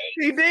 though. Like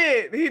he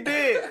did.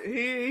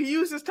 He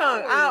used his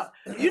tongue.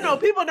 You know,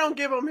 people don't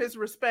give him his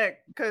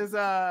respect because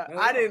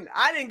I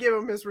didn't give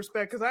him his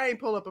respect because I ain't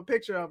pull up a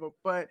picture of him.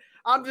 But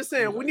I'm just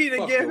saying we need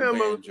to give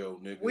him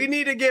we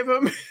need to give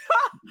him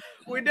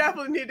we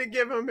definitely need to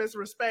give him his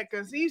respect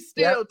because he's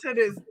still to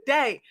this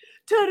day,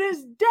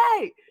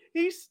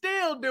 he's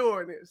still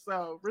doing it.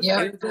 So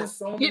respect. It's been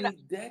so many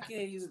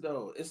decades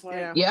though. It's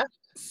like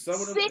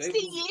 60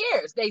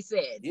 years, they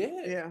said.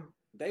 Yeah.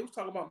 They was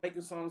talking about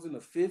making songs in the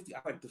 50s,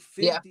 like the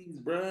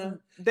 50s, bruh.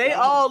 They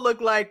all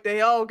look like they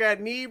all got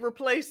knee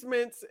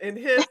replacements and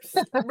hips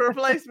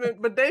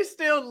replacement, but they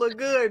still look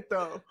good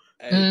though.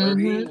 Hey,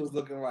 Birdie was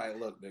looking like,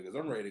 look, niggas,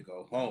 I'm ready to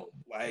go home.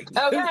 Like,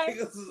 okay.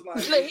 He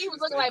was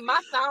looking like,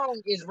 my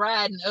song is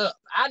riding up.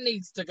 I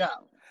needs to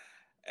go.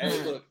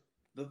 And look,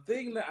 the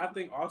thing that I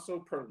think also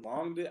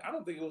prolonged it, I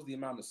don't think it was the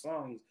amount of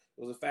songs.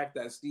 It was the fact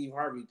that Steve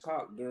Harvey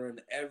talked during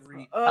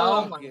every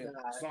song.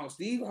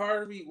 Steve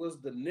Harvey was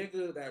the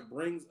nigga that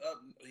brings up,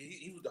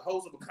 he was the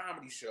host of a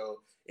comedy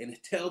show and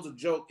tells a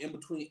joke in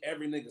between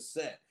every nigga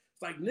set.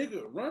 It's like,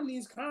 nigga, run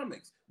these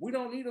comics. We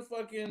don't need a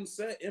fucking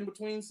set in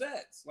between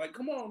sets. Like,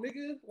 come on,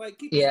 nigga. Like,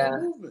 keep it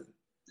moving.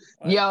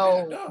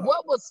 Like,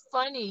 what was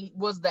funny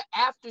was the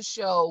after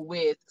show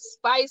with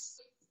Spice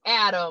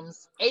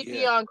Adams,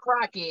 Afion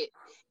Crockett,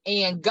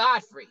 and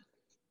Godfrey.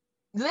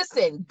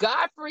 Listen,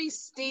 Godfrey's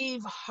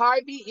Steve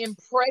Harvey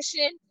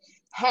impression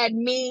had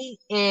me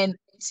in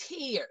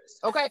tears.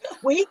 Okay,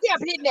 when he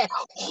kept hitting that,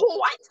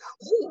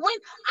 when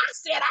I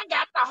said I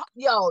got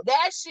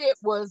that shit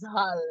was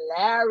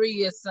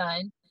hilarious,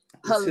 son.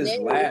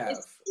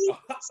 Hilarious.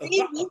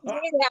 Steve did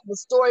have a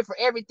story for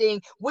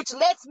everything, which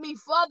lets me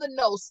further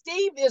know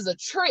Steve is a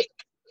trick.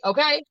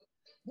 Okay,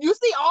 you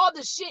see all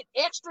the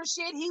extra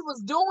shit he was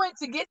doing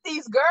to get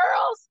these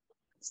girls.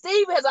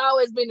 Steve has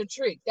always been a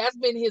trick. That's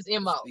been his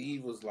MO.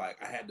 Steve was like,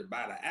 I had to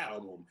buy the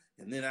album.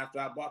 And then after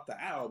I bought the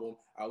album,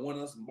 I went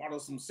us and bought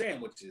us some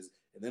sandwiches.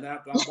 And then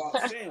after I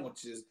bought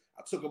sandwiches,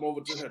 I took them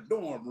over to her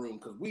dorm room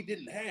because we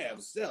didn't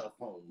have cell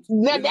phones.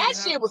 Now that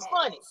shit was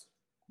funny.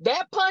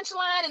 That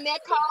punchline and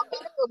that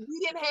callback of we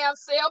didn't have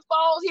cell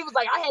phones. He was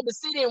like, I had to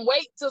sit and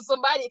wait till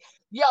somebody.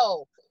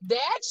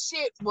 That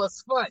shit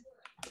was funny.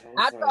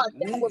 I thought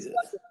that was funny.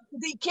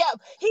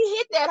 He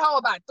hit that hole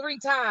about 3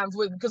 times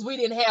because we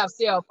didn't have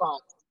cell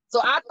phones. So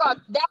I thought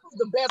that was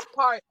the best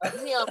part of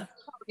him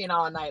talking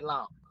all night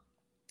long.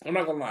 I'm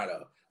not gonna lie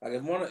though. Like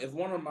if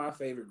one of my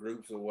favorite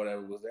groups or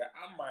whatever was there,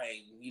 I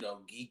might,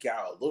 geek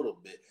out a little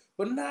bit.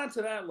 But not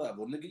to that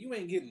level. Nigga, you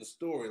ain't getting the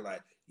story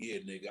like, yeah,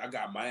 nigga, I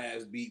got my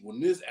ass beat when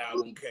this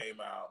album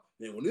came out.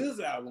 Then when this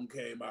album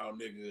came out,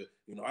 nigga,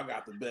 I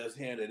got the best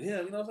hand at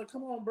him. I was like,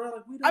 come on,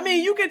 bro. Like,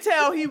 you could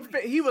tell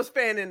he was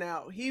fanning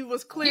out. He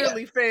was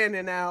clearly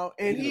fanning out,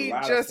 and he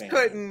just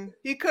couldn't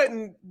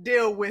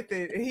deal with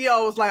it. And he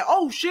always like,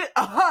 oh shit,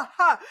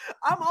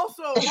 I'm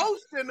also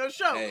hosting a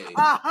show. Hey,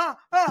 but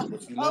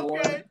you know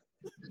what?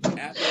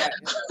 After that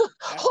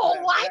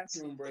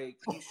bathroom break,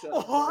 he shut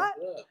the fuck up.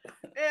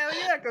 Hell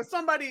yeah, because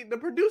the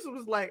producer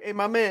was like, hey,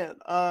 my man,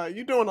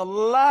 you doing a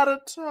lot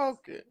of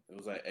talking. It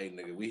was like, hey,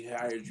 nigga, we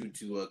hired you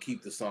to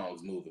keep the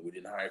songs moving. We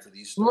didn't hire for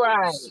these stories.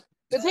 Right.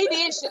 Because he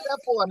did shut up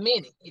for a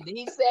minute.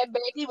 He sat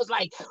back. He was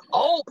like,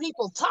 old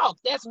people talk.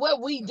 That's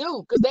what we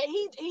do. Because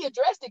he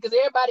addressed it because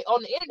everybody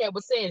on the internet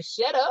was saying,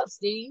 shut up,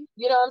 Steve.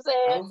 You know what I'm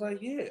saying? I was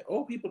like, yeah,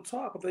 old people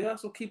talk, but they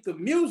also keep the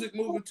music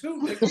moving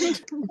too,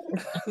 nigga.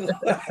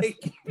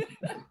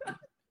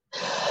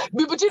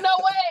 But you know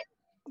what?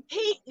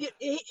 He,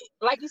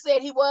 like you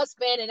said, he was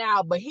fanning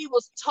out, but he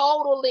was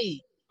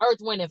totally Earth,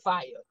 Wind, and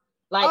Fire.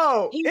 Like,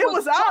 it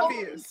was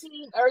obvious.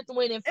 Earth,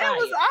 Wind, and Fire. It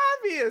was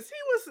obvious.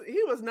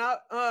 He was not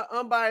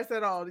unbiased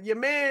at all. Your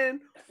man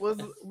was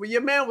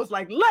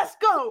like, "Let's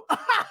go."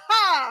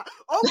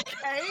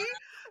 Okay,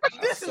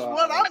 this is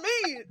what I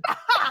mean.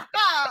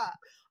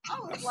 I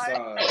was like,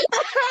 "Hit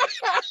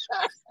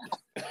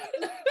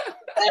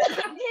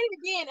it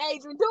again,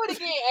 Adrian. Do it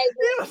again, Adrian."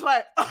 He was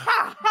like,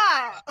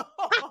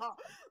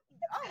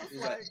 I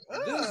was like,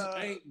 this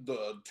ain't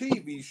the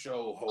TV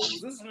show host.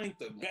 This ain't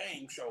the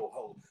game show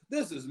host.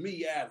 This is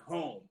me at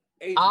home.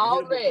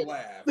 Already.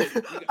 Laugh. This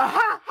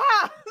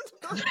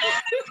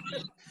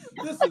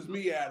is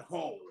me at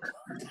home.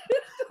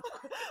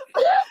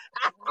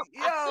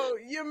 Yo,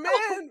 your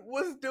man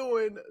was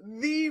doing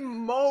the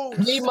most.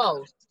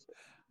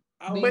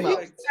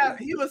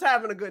 he was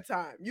having a good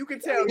time. You can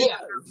tell.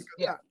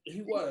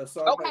 He was.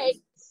 So okay,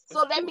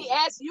 so let me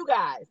ask you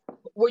guys: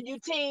 were you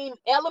team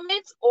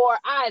Elements or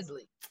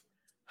Isley?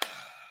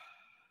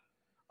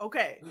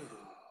 Okay.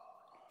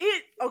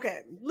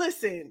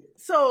 Listen.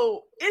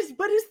 So it's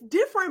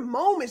different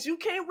moments. You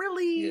can't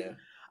really. Yeah.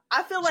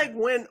 I feel like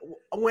when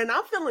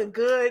I'm feeling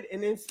good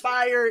and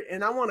inspired,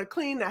 and I want to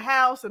clean the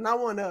house, and I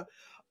want to,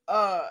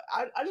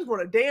 I just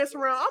want to dance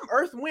around. I'm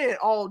Earth, Wind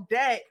all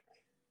day.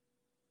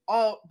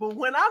 But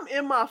when I'm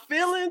in my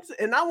feelings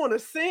and I want to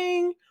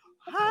sing,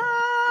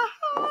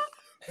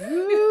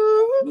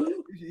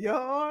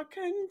 your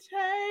contagion.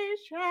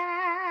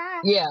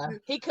 Yeah,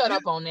 he cut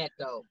up on that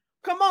though.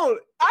 Come on.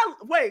 I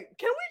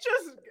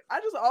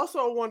just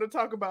also want to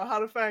talk about how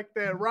the fact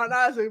that Ron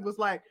Isley was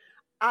like,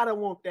 I don't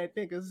want that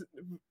nigga's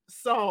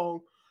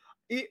song.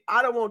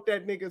 I don't want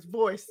that nigga's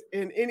voice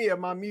in any of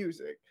my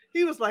music.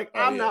 He was like,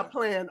 I'm not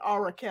playing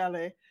R.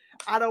 Kelly.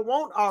 I don't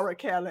want R.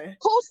 Kelly.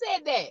 Who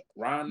said that?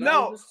 Ron.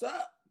 No. What's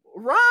up?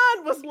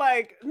 Ron was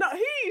like, no,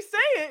 he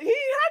said, he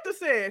had to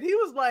say it. He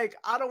was like,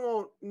 I don't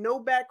want no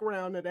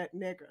background of that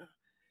nigga.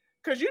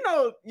 Cause you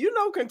know,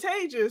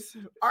 Contagious,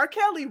 R.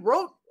 Kelly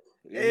wrote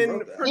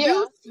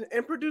produced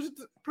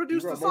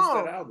the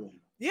song. That album.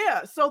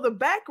 Yeah, so the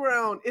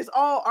background is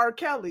all R.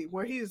 Kelly,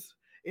 where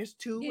it's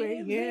 2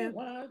 a.m.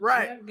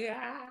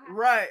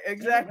 Right,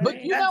 exactly.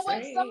 But you know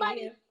what?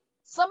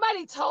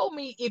 Somebody told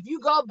me if you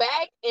go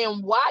back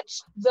and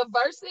watch the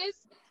verses,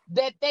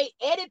 that they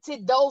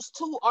edited those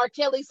 2 R.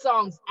 Kelly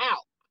songs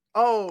out.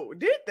 Oh,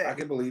 did they? I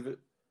can believe it.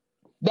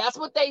 That's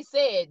what they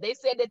said. They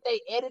said that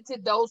they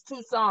edited those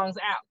 2 songs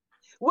out,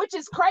 which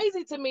is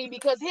crazy to me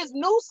because his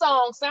new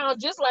song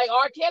sounds just like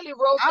R. Kelly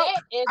wrote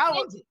that and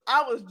sings it.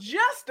 I was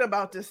just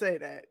about to say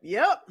that.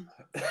 Yep.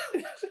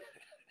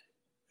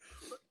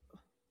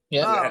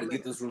 Yeah, I had to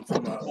get this one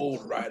from my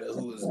old writer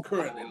who is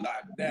currently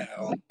locked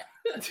down.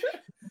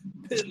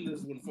 Hitting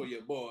this one for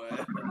your boy.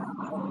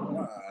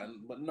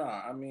 But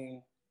nah, I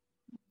mean,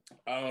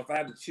 if I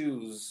had to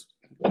choose,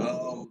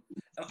 I'm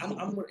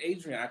with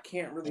Adrian. I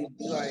can't really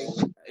be like.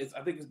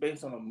 I think it's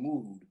based on a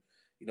mood.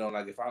 You know,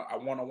 like if I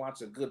want to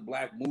watch a good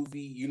black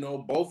movie, you know,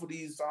 both of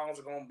these songs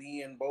are gonna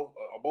be in both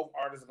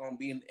artists are gonna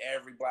be in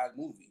every black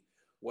movie.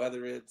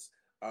 Whether it's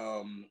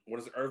what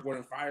is the Earth, Wind,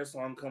 and Fire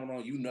song coming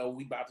on? You know,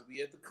 we about to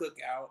be at the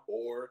cookout,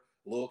 or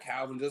Lil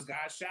Calvin just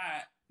got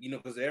shot. You know,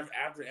 because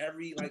after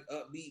every like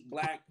upbeat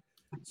black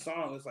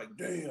song, it's like,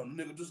 damn,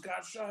 nigga just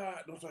got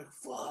shot. And I was like,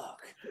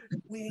 fuck,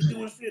 we ain't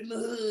doing shit in the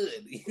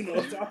hood. You know,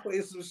 it's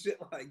always some shit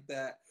like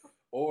that.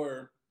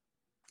 Or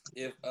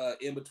if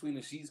In Between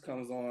the Sheets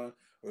comes on,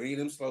 or any of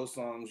them slow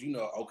songs, you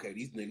know, okay,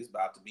 these niggas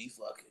about to be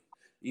fucking.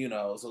 You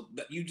know, so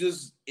you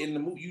just in the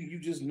movie, you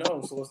just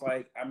know. So it's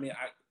like, I mean,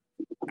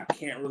 I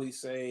can't really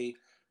say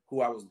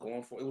who I was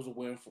going for. It was a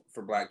win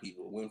for black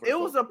people. It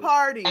was a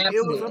party. Absolutely.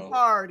 It was a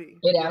party.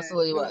 It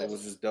absolutely was. It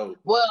was just dope.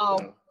 Well,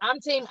 you know? I'm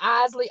team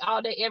Isley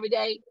all day, every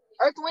day.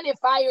 Earth, Wind, and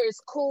Fire is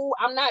cool.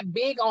 I'm not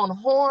big on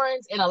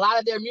horns, and a lot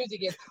of their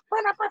music is.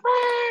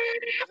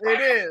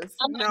 It is.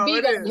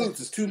 It is. Flutes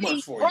is too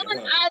much for you.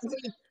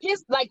 Isley,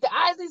 the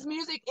Isley's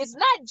music. It's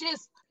not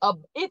just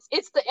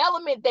it's the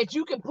element that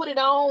you can put it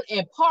on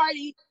and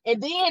party,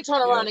 and then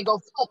turn around and go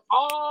fuck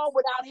all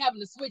without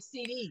having to switch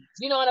CDs.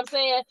 You know what I'm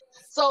saying?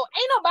 So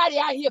ain't nobody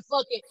out here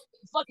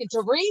fucking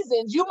to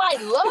reasons. You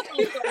might love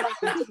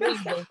somebody to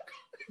reasons.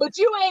 But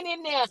you ain't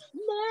in there,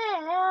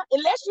 nah,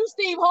 unless you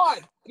Steve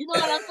Harvey. You know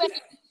what I'm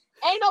saying?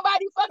 Ain't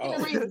nobody fucking the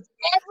reasons.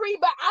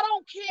 Everybody, I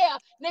don't care,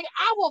 nigga.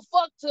 I will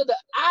fuck to the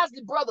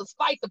Isley Brothers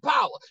Fight the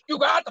Power. You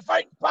got to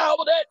fight the power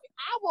that.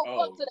 I will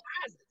fuck to the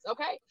Isleys,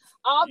 okay?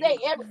 All day,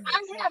 I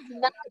have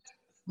not.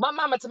 My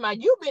mama to my,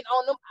 you've been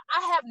on them.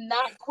 I have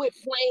not quit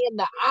playing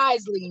the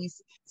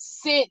Isleys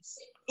since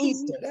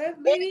Easter.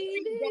 Every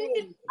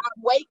day I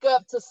wake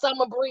up to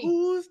Summer Breeze.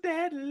 Who's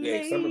that lady?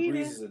 Yeah, Summer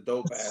Breeze is a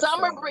dope ass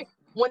Summer Breeze.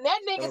 When that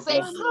nigga say,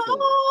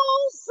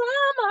 "Oh,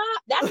 summer,"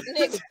 that's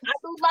nigga. I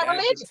lose my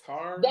religion.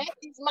 That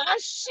is my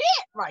shit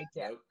right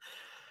there.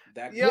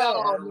 That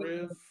guitar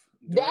riff.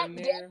 That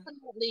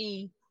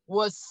definitely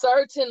was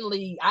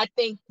certainly, I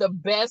think, the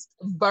best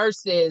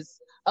verses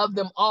of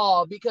them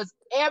all, because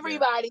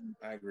everybody.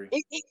 Yeah, I agree.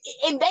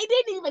 And they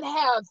didn't even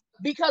have,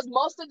 because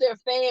most of their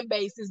fan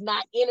base is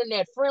not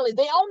internet friendly.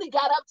 They only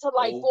got up to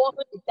like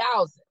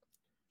 400,000.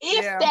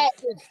 If that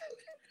is.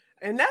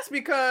 And that's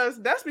because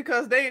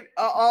they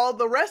all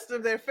the rest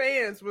of their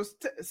fans was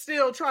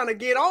still trying to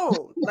get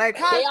on. Like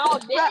they all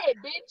dead,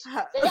 bitch.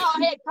 They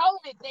all had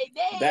COVID. They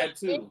dead. That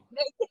too.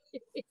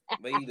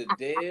 They either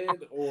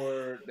dead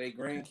or their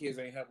grandkids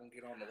ain't helping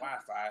get on the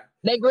Wi-Fi.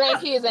 Their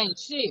grandkids ain't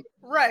shit.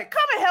 Right.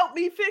 Come and help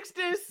me fix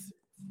this.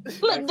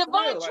 Look,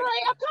 Divine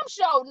Tria, come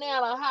show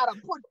Nana how to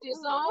put this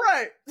on.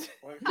 Right.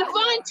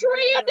 Divine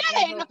Tria,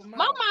 that ain't. My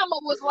mama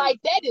was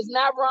like, that is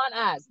not Ron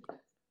Isley.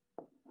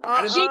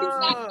 She did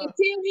not,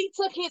 until he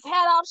took his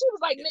hat off. She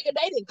was like, "Nigga,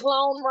 they didn't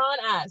clone Ron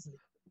Isley."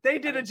 They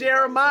did a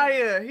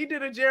Jeremiah. He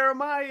did a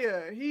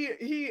Jeremiah.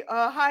 He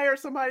hired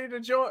somebody to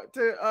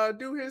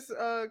do his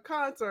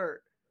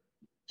concert.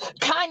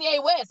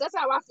 Kanye West. That's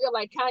how I feel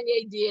like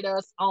Kanye did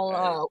us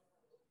on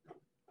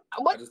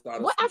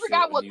I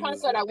forgot what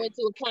concert I went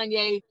to with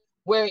Kanye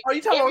where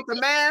you talking about The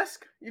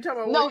Mask? You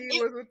talking about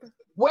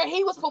where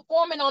he was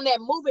performing on that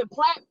moving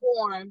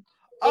platform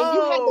and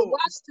you had to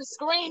watch the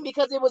screen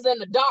because it was in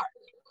the dark.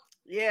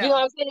 Yeah. You know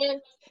what I'm saying?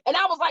 And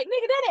I was like,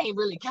 nigga, that ain't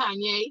really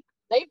Kanye.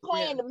 They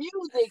playing the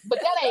music, but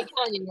that ain't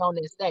Kanye on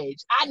this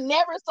stage. I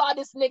never saw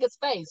this nigga's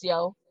face,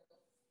 yo.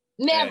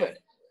 Never.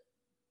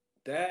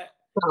 But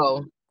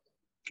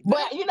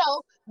you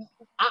know,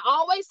 I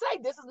always say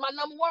this is my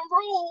number one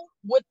rule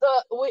with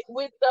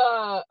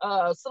the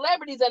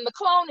celebrities and the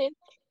cloning.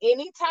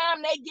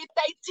 Anytime they get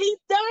their teeth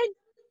done,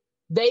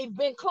 they've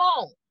been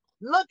cloned.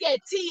 Look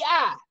at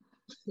T.I.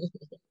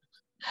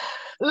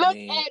 Look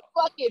at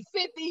fucking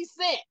 50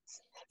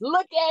 Cent.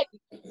 Look at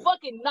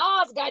fucking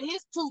Nas got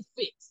his tooth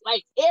fixed.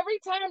 Like every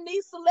time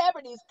these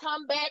celebrities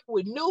come back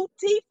with new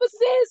teeth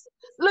assist,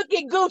 look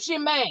at Gucci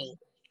Mane.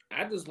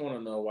 I just want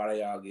to know why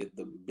they all get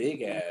the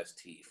big ass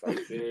teeth.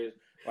 Like there's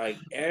like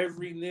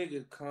every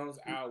nigga comes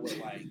out with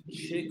like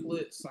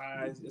chiclet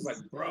size. It's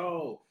like,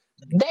 bro,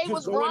 they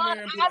was Ron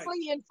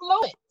Isley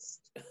influenced.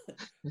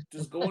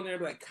 Just go in there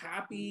and be like,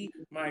 copy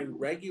my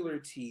regular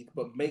teeth,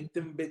 but make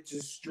them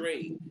bitches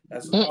straight.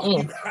 That's all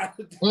you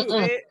gotta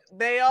do.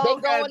 They all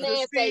go in there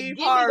and say, give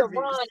me the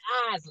Ron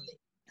Isley.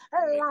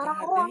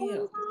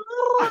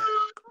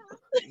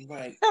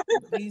 Like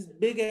these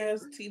big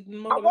ass teeth,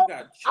 motherfuckers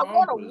got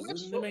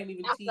chompers. Them ain't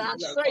even teeth. I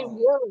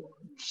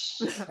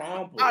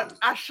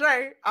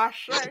say.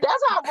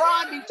 That's how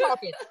Ron be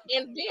talking.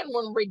 And then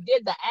when we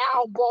did the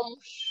album.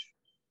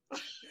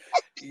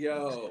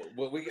 Yo,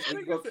 but we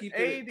go keep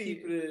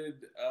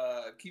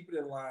it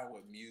in line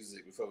with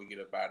music before we get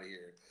up out of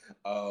here.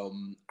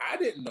 I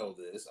didn't know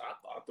this. I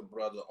thought the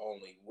brother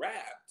only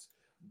rapped,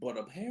 but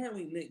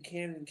apparently Nick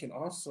Cannon can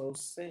also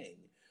sing.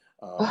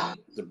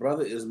 The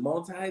brother is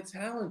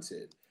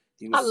multi-talented.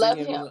 I love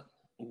him.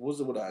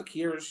 Was it with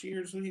Kira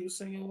Shears who he was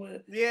singing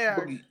with? Yeah.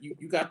 Boogie,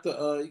 you got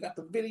the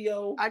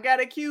video. I got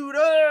it queued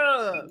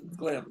up.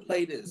 Go ahead and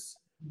play this.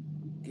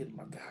 Get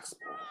my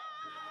gospel.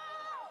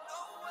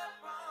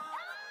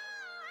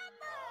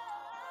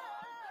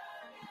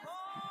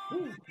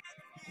 Ooh.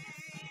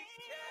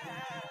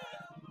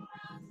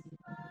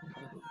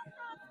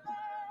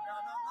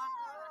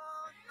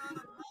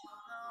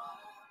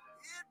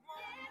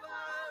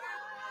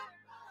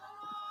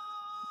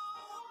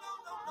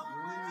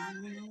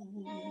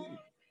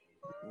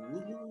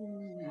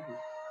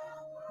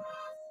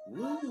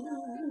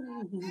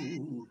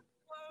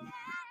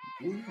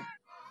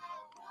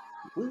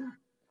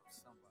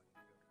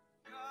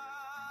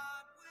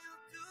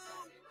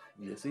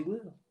 Yes, he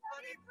will.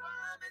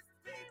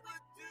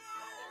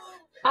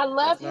 I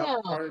love him.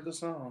 Not part of the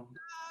song.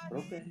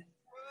 Okay.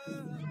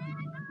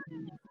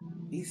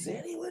 He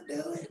said he would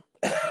do it.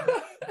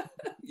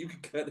 You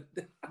can cut it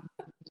down.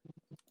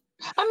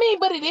 I mean,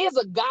 but it is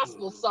a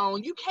gospel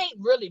song. You can't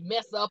really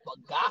mess up a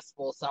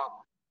gospel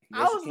song.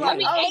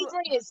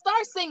 Adrian,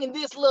 start singing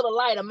This Little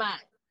Light of Mine.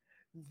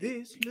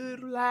 This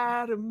little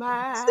light of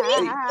mine.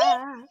 See,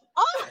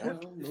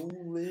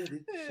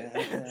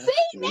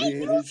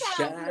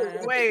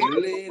 wait.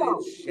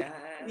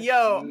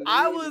 Yo,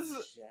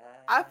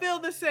 I feel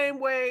the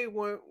same way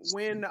when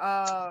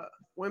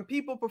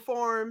people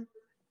perform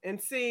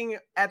and sing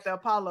at the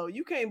Apollo.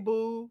 You can't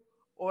boo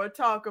or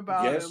talk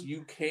about them. Yes,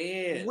 you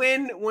can.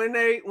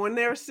 When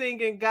they're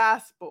singing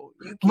gospel,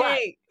 you can't.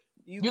 Right.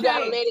 You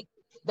gotta let it.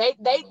 They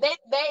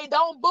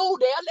don't boo.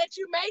 They'll let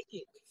you make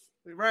it.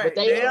 Right. But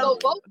they ain't gonna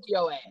vote for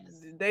your ass.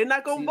 They're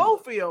not gonna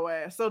vote for your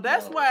ass. So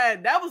that's why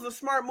that was a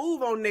smart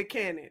move on Nick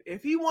Cannon.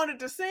 If he wanted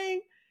to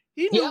sing,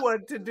 he knew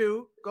what to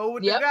do. Go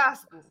with the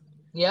gospel.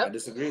 Yep. I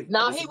disagree.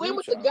 Now he went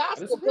with the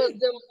gospel because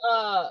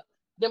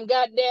them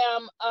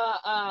goddamn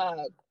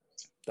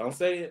Don't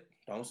say it.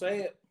 Don't say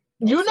it.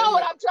 You know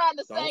what I'm trying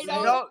to say,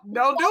 though.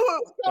 Don't do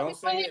it. Don't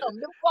say it.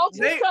 Them folks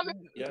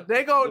coming.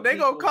 They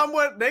gonna come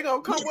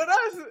with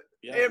us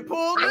and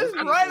pull this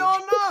right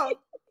on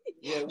up.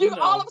 Yeah,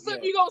 all of a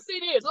sudden you gonna see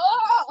this.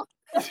 Oh!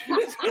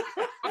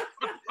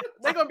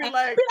 They're gonna be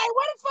like, where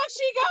the fuck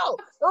she go?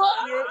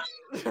 Oh!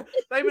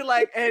 They be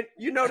like, and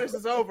you know this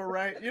is over,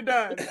 right? You're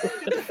done.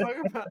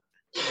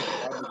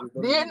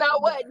 You know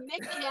what?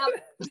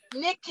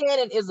 Nick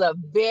Cannon is a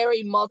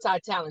very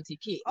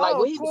multi-talented kid. Like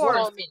when he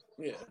was on me.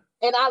 Yeah.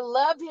 And I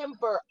love him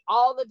for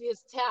all of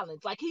his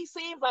talents. Like he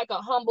seems like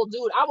a humble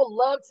dude. I would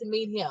love to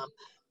meet him.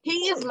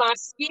 He is my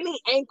skinny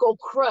ankle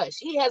crush.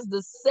 He has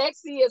the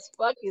sexiest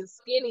fucking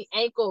skinny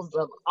ankles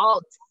of all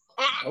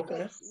time.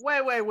 Okay.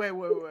 Wait.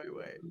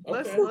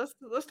 Okay.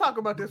 Let's talk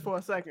about this for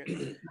a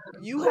second.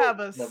 You have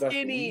a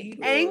skinny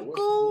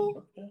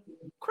ankle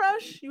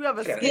crush? You have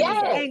a skinny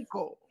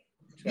ankle.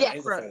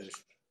 Yes. Crush.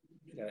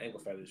 You got an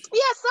ankle fetish.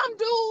 Yeah, some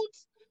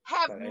dudes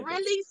have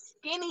really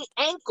skinny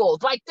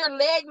ankles. Like their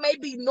leg may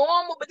be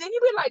normal, but then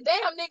you be like,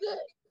 damn, nigga,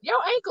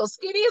 your ankle's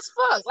skinny as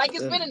fuck. Like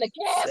it's been in a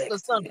cast or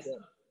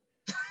something.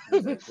 I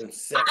don't know.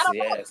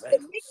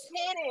 Nick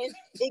Cannon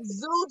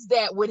exudes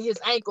that with his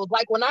ankles.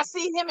 Like when I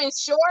see him in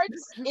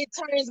shorts, it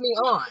turns me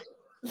on.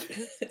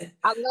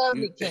 I love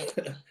Nick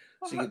Cannon.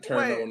 She can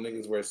turn on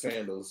niggas wear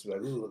sandals.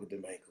 Like, ooh, look at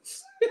them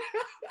ankles.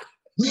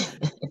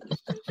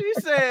 She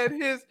said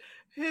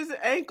his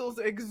ankles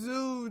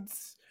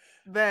exudes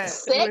that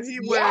sex, when he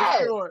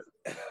wears shorts.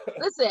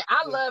 Listen,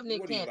 I love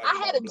Nick Cannon.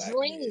 I had a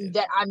dream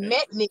that I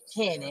met Nick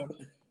Cannon,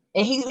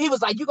 and he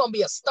was like, "You're gonna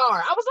be a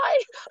star." I was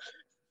like,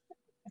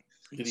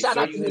 did he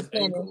show you his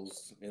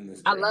ankles in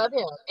this dream? I love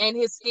him and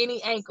his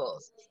skinny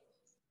ankles.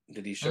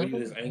 Did he show you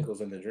his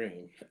ankles in the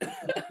dream?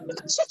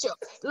 Shut your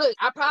look.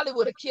 I probably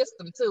would have kissed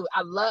him too.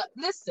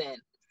 Listen,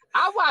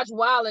 I watch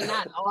Wild 'N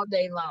Out all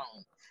day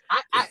long.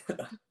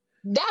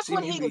 That's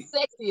when he was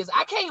sexiest.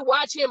 I can't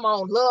watch him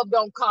on Love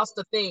Don't Cost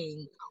a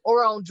Thing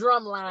or on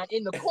Drumline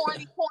in the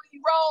corny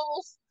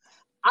roles.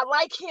 I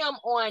like him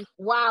on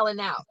Wild 'N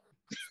Out.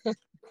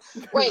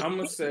 Wait, I'm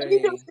gonna say. Can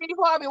you do Steve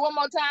Harvey one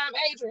more time,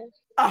 Adrian?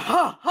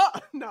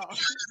 No.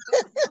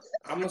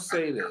 I'm gonna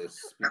say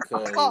this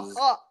because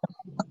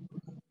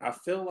I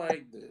feel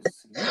like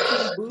this. You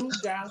can boo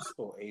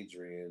gospel,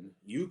 Adrian.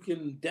 You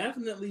can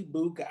definitely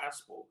boo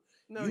gospel.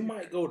 No, you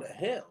might go to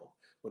hell,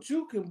 but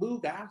you can boo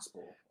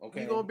gospel.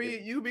 Okay,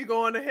 you be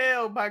going to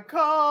hell by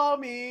Call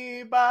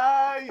Me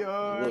by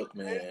Your look,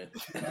 man.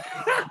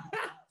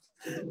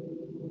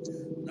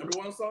 Number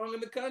one song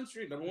in the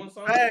country. Number one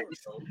song in the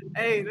world.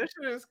 Hey, that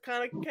shit is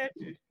kind of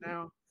catchy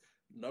now.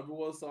 Number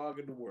one song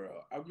in the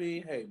world. I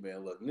mean, hey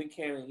man, look, Nick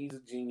Cannon, he's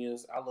a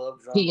genius. I love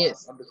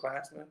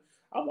Underclassmen.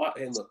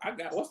 Hey, look, I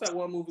got what's that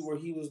one movie where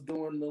he was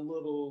doing the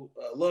little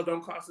Love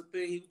Don't Cost a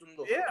Thing? He was doing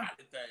the little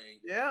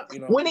thing. Yeah. You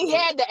know, when he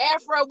had the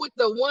afro with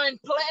the one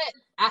plait,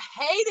 I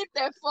hated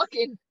that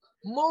fucking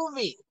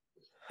movie.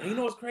 And you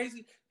know what's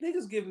crazy?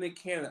 Niggas give Nick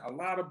Cannon a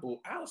lot of bull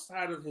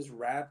outside of his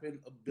rapping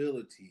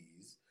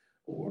abilities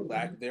or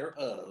lack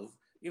thereof.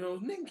 You know,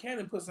 Nick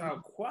Cannon puts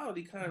out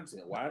quality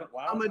content. Why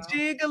I'm a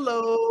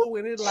gigolo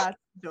when it lots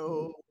of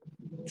dough.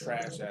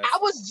 Trash ass. I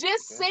was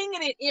just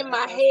singing it in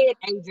my head,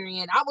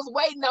 Adrian. I was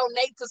waiting on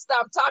Nate to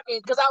stop talking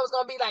because I was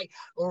gonna be like,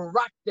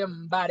 rock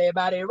them body,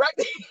 rock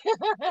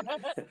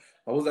them.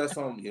 What was that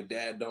song? Your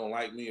dad don't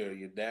like me, or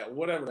your dad,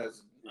 whatever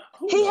that's.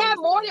 He had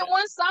more than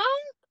one song?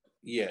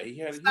 Yeah, he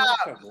had a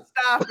couple.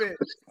 Stop it.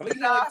 I think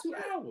he had like 2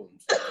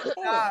 albums.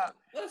 Stop.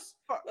 Let's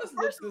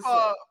first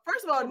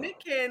of all, Nick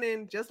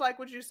Cannon, just like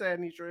what you said,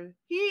 Nitra,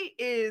 he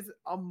is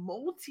a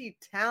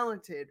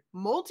multi-talented,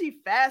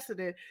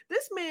 multifaceted.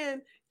 This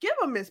man, give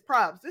him his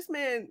props. This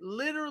man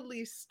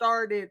literally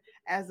started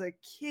as a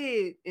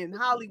kid in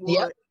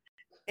Hollywood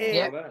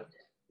and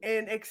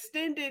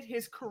extended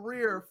his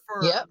career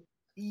for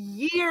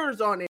years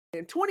on it.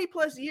 20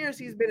 plus years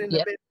he's been in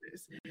the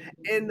business.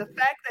 And the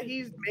fact that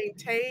he's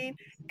maintained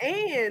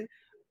and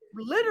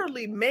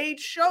literally made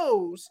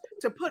shows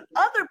to put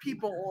other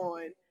people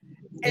on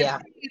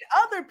and feed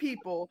other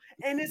people,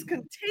 and is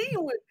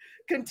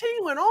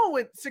continuing on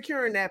with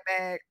securing that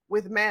bag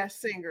with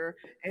Masked Singer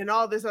and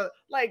all this other,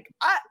 like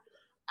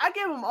I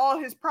give him all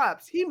his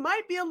props. He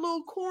might be a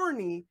little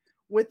corny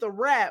with the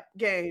rap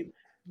game,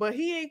 but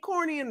he ain't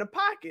corny in the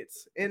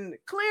pockets, and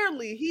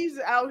clearly he's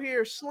out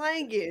here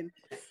slanging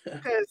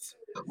because.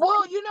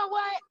 Well, you know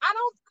what?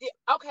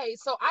 Okay,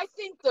 so I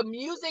think the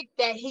music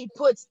that he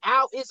puts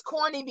out is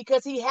corny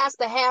because he has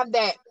to have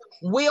that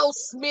Will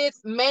Smith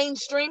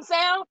mainstream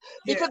sound.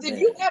 Because if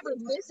you ever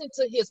listen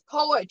to his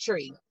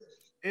poetry,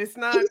 he's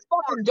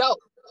fucking dope.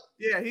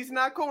 Yeah, he's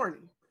not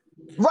corny.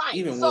 Right.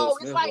 Even so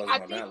it's like I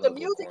think the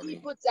music he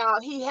puts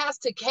out, he has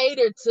to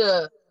cater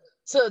to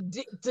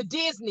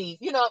Disney,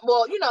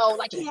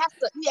 like he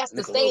has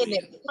to stay in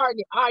that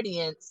target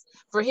audience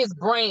for his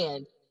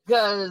brand,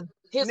 because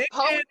his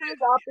poetry is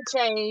off the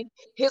chain.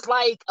 His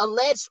like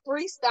alleged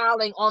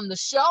freestyling on the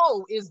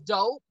show is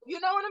dope.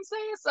 You know what I'm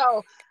saying?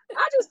 So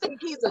I just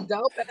think he's a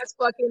dope ass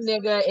fucking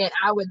nigga, and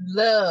I would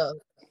love.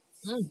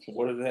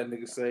 What did that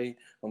nigga say?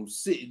 I'm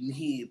sitting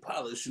here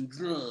polishing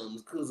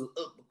drums because of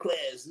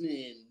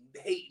upperclassmen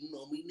hating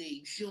on me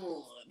named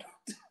Sean.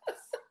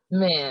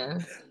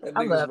 Man, that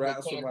nigga's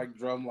raps from like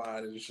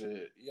Drumline and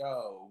shit.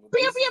 Yo.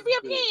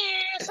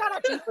 Shout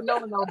out to you for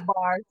knowing those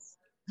bars.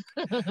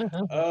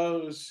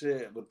 Oh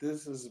shit! But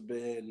this has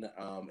been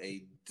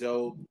a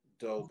dope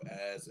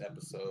ass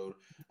episode.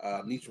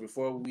 Nitra,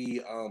 before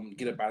we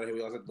get up out of here,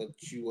 we also let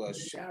you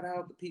shout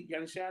out the people. You got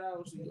any shout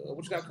outs?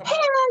 What you got coming? Hell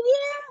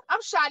yeah!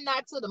 I'm shouting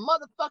out to the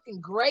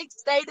motherfucking great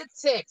state of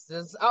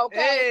Texas.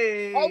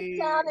 Okay,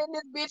 H-Town in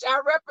this bitch.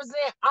 I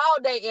represent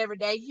all day, every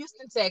day.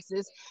 Houston,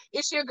 Texas.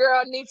 It's your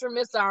girl Nitra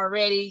Miss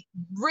already,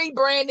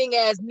 rebranding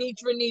as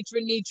Nitra.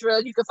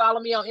 You can follow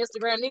me on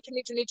Instagram,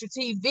 Nitra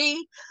TV.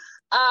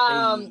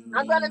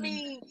 I'm going to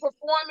be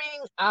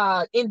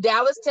performing in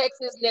Dallas,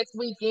 Texas next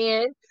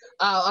weekend,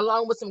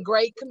 along with some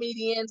great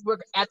comedians. We're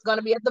going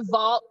to be at the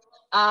Vault.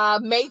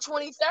 May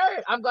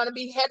 23rd, I'm going to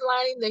be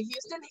headlining the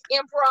Houston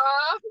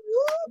Improv.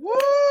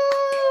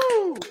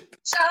 Woo!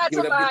 Shout out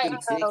to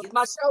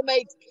my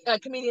showmates,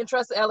 comedian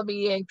Trust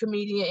Ellaby and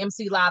comedian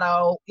MC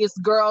Lotto. It's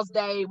Girls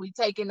Day. We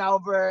taking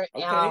over.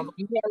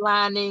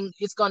 Headlining.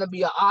 It's going to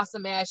be an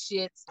awesome ass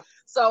shit.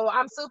 So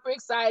I'm super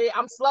excited.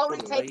 I'm slowly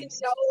taking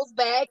shows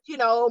back, you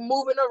know,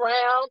 moving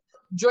around,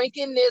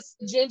 drinking this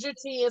ginger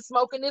tea and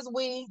smoking this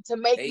weed to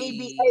make me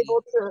be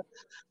able to,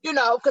 you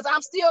know, because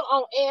I'm still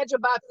on edge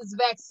about this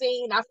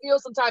vaccine. I feel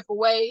some type of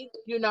way,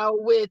 you know,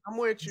 with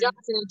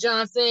Johnson &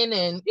 Johnson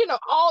and, you know,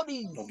 all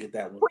these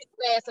quick,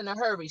 fast, and a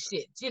hurry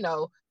shit, you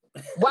know.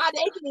 Why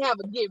they can have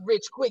a get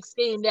rich quick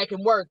scheme that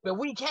can work, but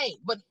we can't.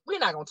 But we're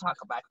not gonna talk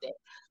about that.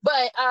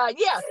 But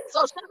yeah,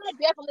 so shout out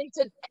definitely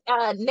to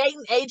Nate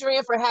and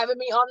Adrian for having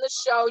me on the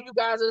show. You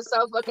guys are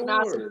so fucking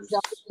awesome. It's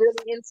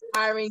really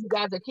inspiring. You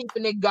guys are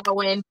keeping it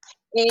going.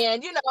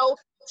 And you know,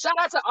 shout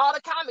out to all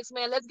the comics,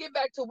 man. Let's get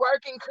back to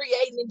working,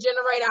 creating, and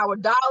generate our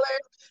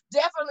dollars.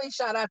 Definitely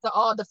shout out to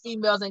all the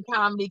females in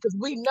comedy because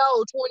we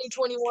know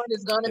 2021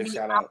 is gonna be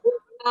our time.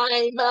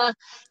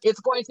 It's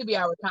going to be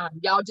our time.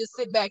 Y'all just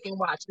sit back and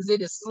watch because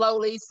it is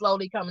slowly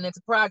coming into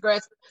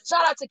progress.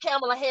 Shout out to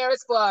Kamala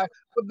Harris for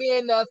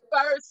being the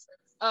first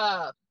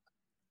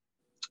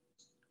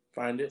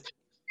find it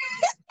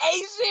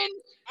Asian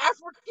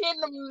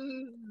African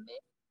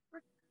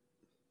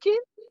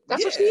American.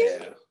 That's what she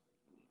is.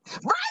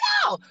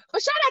 Right on.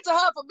 But shout out to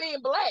her for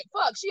being black.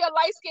 Fuck, she a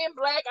light-skinned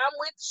black. I'm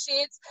with the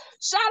shits.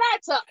 Shout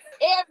out to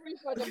every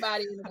fucking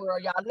body in the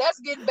world, y'all. Let's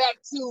get back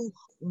to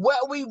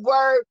what we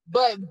were,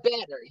 but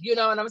better. You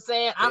know what I'm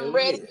saying? I'm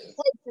ready to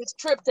take this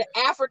trip to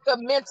Africa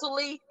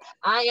mentally.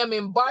 I am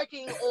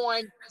embarking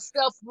on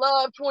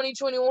self-love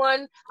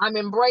 2021. I'm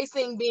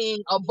embracing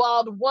being a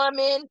bald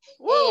woman.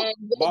 Woo! And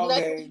there's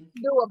nothing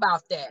to do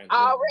about that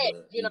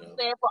already. You know what I'm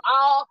saying? For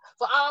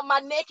all my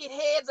naked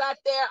heads out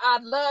there, I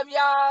love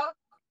y'all.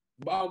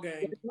 Ball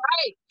game.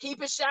 Right.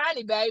 Keep it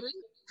shiny, baby.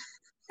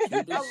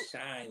 Keep it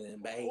shining,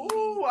 baby.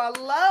 Ooh, I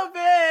love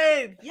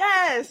it.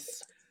 Yes.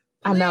 Please.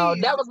 I know.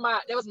 That was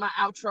my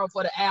outro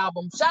for the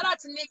album. Shout out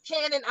to Nick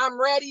Cannon.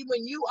 I'm ready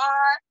when you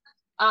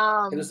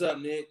are. Hit us up,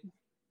 Nick.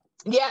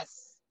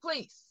 Yes,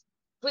 please.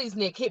 Please,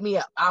 Nick, hit me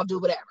up. I'll do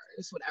whatever.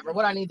 It's whatever.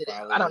 What I need to do.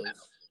 I don't know.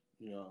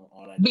 You know,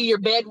 all that be your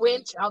bed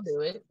winch. I'll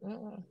do it.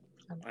 Can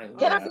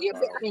I be a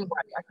bed?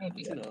 I can't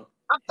be.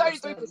 I'm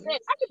 33%. I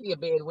can be a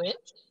bed winch.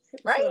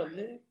 Right? Up,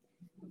 Nick?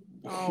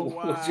 Oh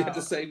wow! What you have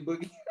to say,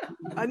 Boogie?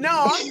 No,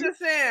 I'm just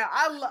saying.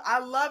 I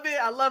love it.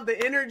 I love the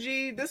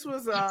energy. This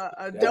was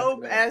a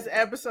dope ass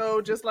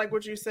episode, just like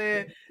what you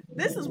said.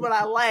 This is what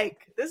I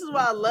like. This is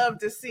what I love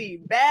to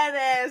see.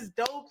 Badass,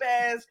 dope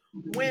ass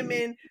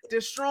women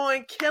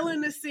destroying,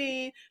 killing the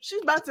scene.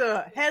 She's about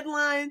to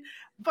headline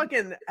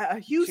fucking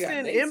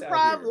Houston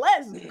Improv.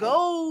 Let's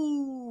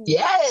go!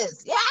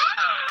 Yes.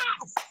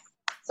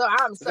 So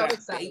I'm so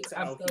excited.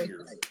 I'm so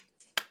excited.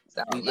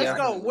 So let's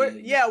go.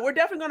 We're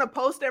definitely gonna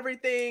post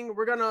everything.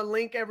 We're gonna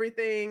link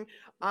everything.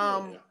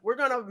 We're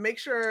gonna make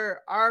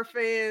sure our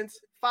fans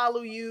follow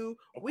you.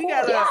 We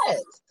got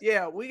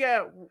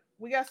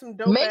some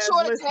dope. Make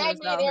sure to tag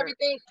me and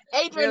everything.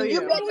 Adrian, you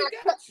better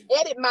not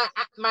edit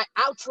my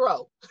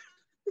outro.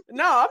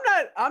 No,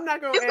 I'm not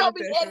gonna. It's gonna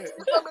be edited.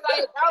 It's gonna be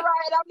like, all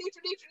right, I'm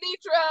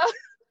Nitra.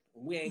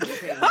 We ain't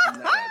changing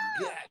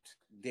that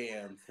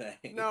damn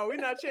thing. No, we're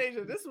not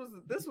changing. This was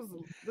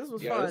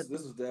fun.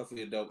 This was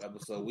definitely a dope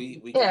episode. We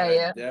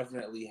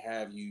definitely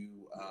have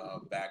you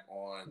back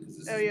on.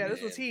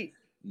 This was heat.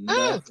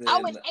 And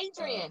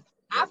Adrian,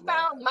 I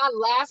found my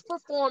last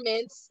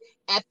performance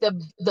at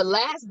the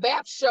last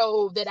BAP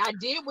show that I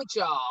did with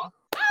y'all.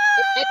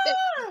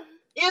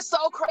 It's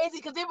so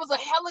crazy because it was a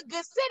hella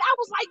good set. I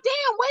was like,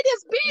 damn, where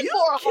this been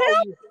for a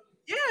whole year?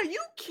 Yeah, you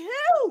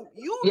killed.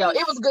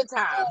 It was a good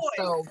time.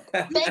 So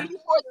thank you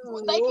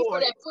for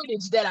that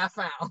footage that I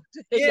found.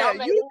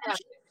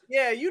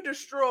 You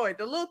destroyed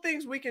the little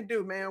things we can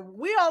do, man.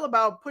 We all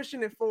about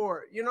pushing it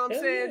forward. You know what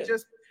I'm saying? Yeah.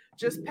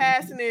 Just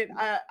passing it.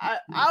 I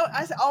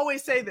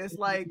always say this,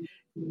 like,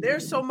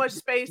 there's so much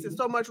space and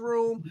so much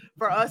room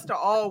for us to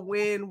all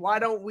win. Why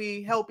don't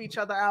we help each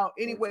other out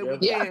any way we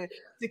can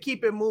to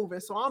keep it moving?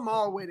 So I'm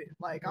all with it.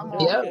 Like, I'm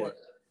all for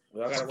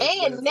it.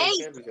 And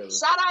Nate,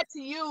 shout out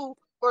to you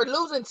for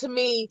losing to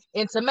me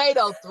in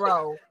Tomato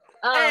Throw.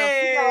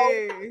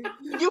 You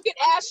can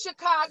ask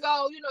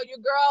Chicago. You know, your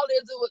girl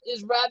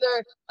is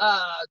rather.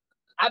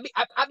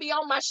 I be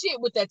on my shit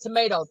with that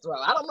Tomato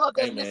Throw. I don't know if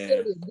that's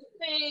necessarily a good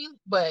thing,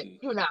 but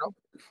you know.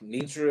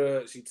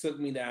 Nitra, she took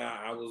me down.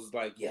 I was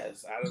like,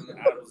 yes. I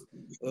was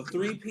a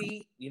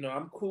 3P. You know,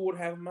 I'm cool with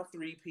having my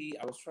 3P.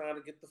 I was trying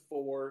to get the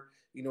 4.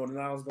 You know, and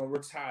then I was gonna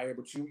retire,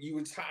 but you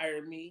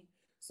retired me.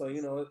 So,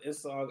 you know,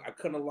 it's all, I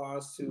couldn't have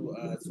lost to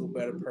a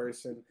better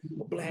person,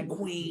 a black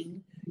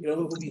queen, you know,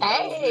 who be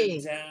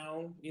holding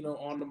down, you know,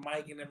 on the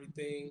mic and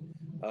everything.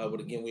 But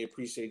again, we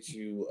appreciate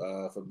you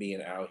for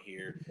being out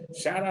here.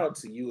 Shout out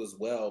to you as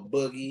well,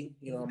 Boogie,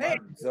 you know, my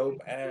dope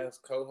ass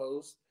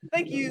co-host.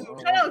 Thank you.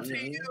 Shout out to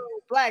you,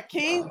 Black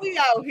King. We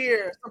out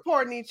here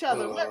supporting each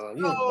other. Let's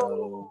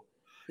go.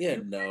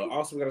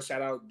 Also, we got to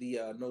shout out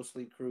the No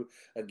Sleep crew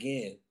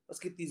again. Let's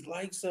get these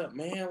likes up,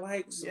 man.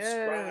 Like,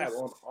 subscribe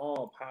on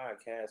all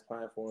podcast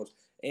platforms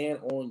and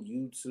on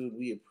YouTube.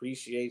 We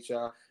appreciate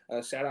y'all.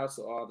 Shout out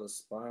to all the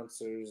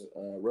sponsors,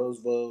 Rose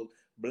Vogue,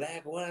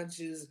 Black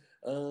Watches,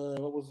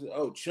 what was it?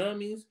 Oh,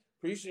 Chummies.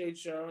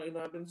 appreciate y'all. You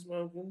know, I've been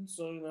smoking,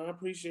 so I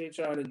appreciate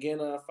y'all. And again,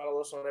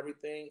 follow us on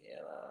everything.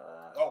 And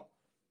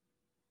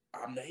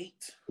I'm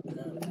Nate.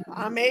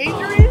 I'm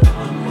Adrian.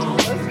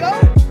 Let's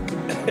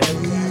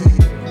go.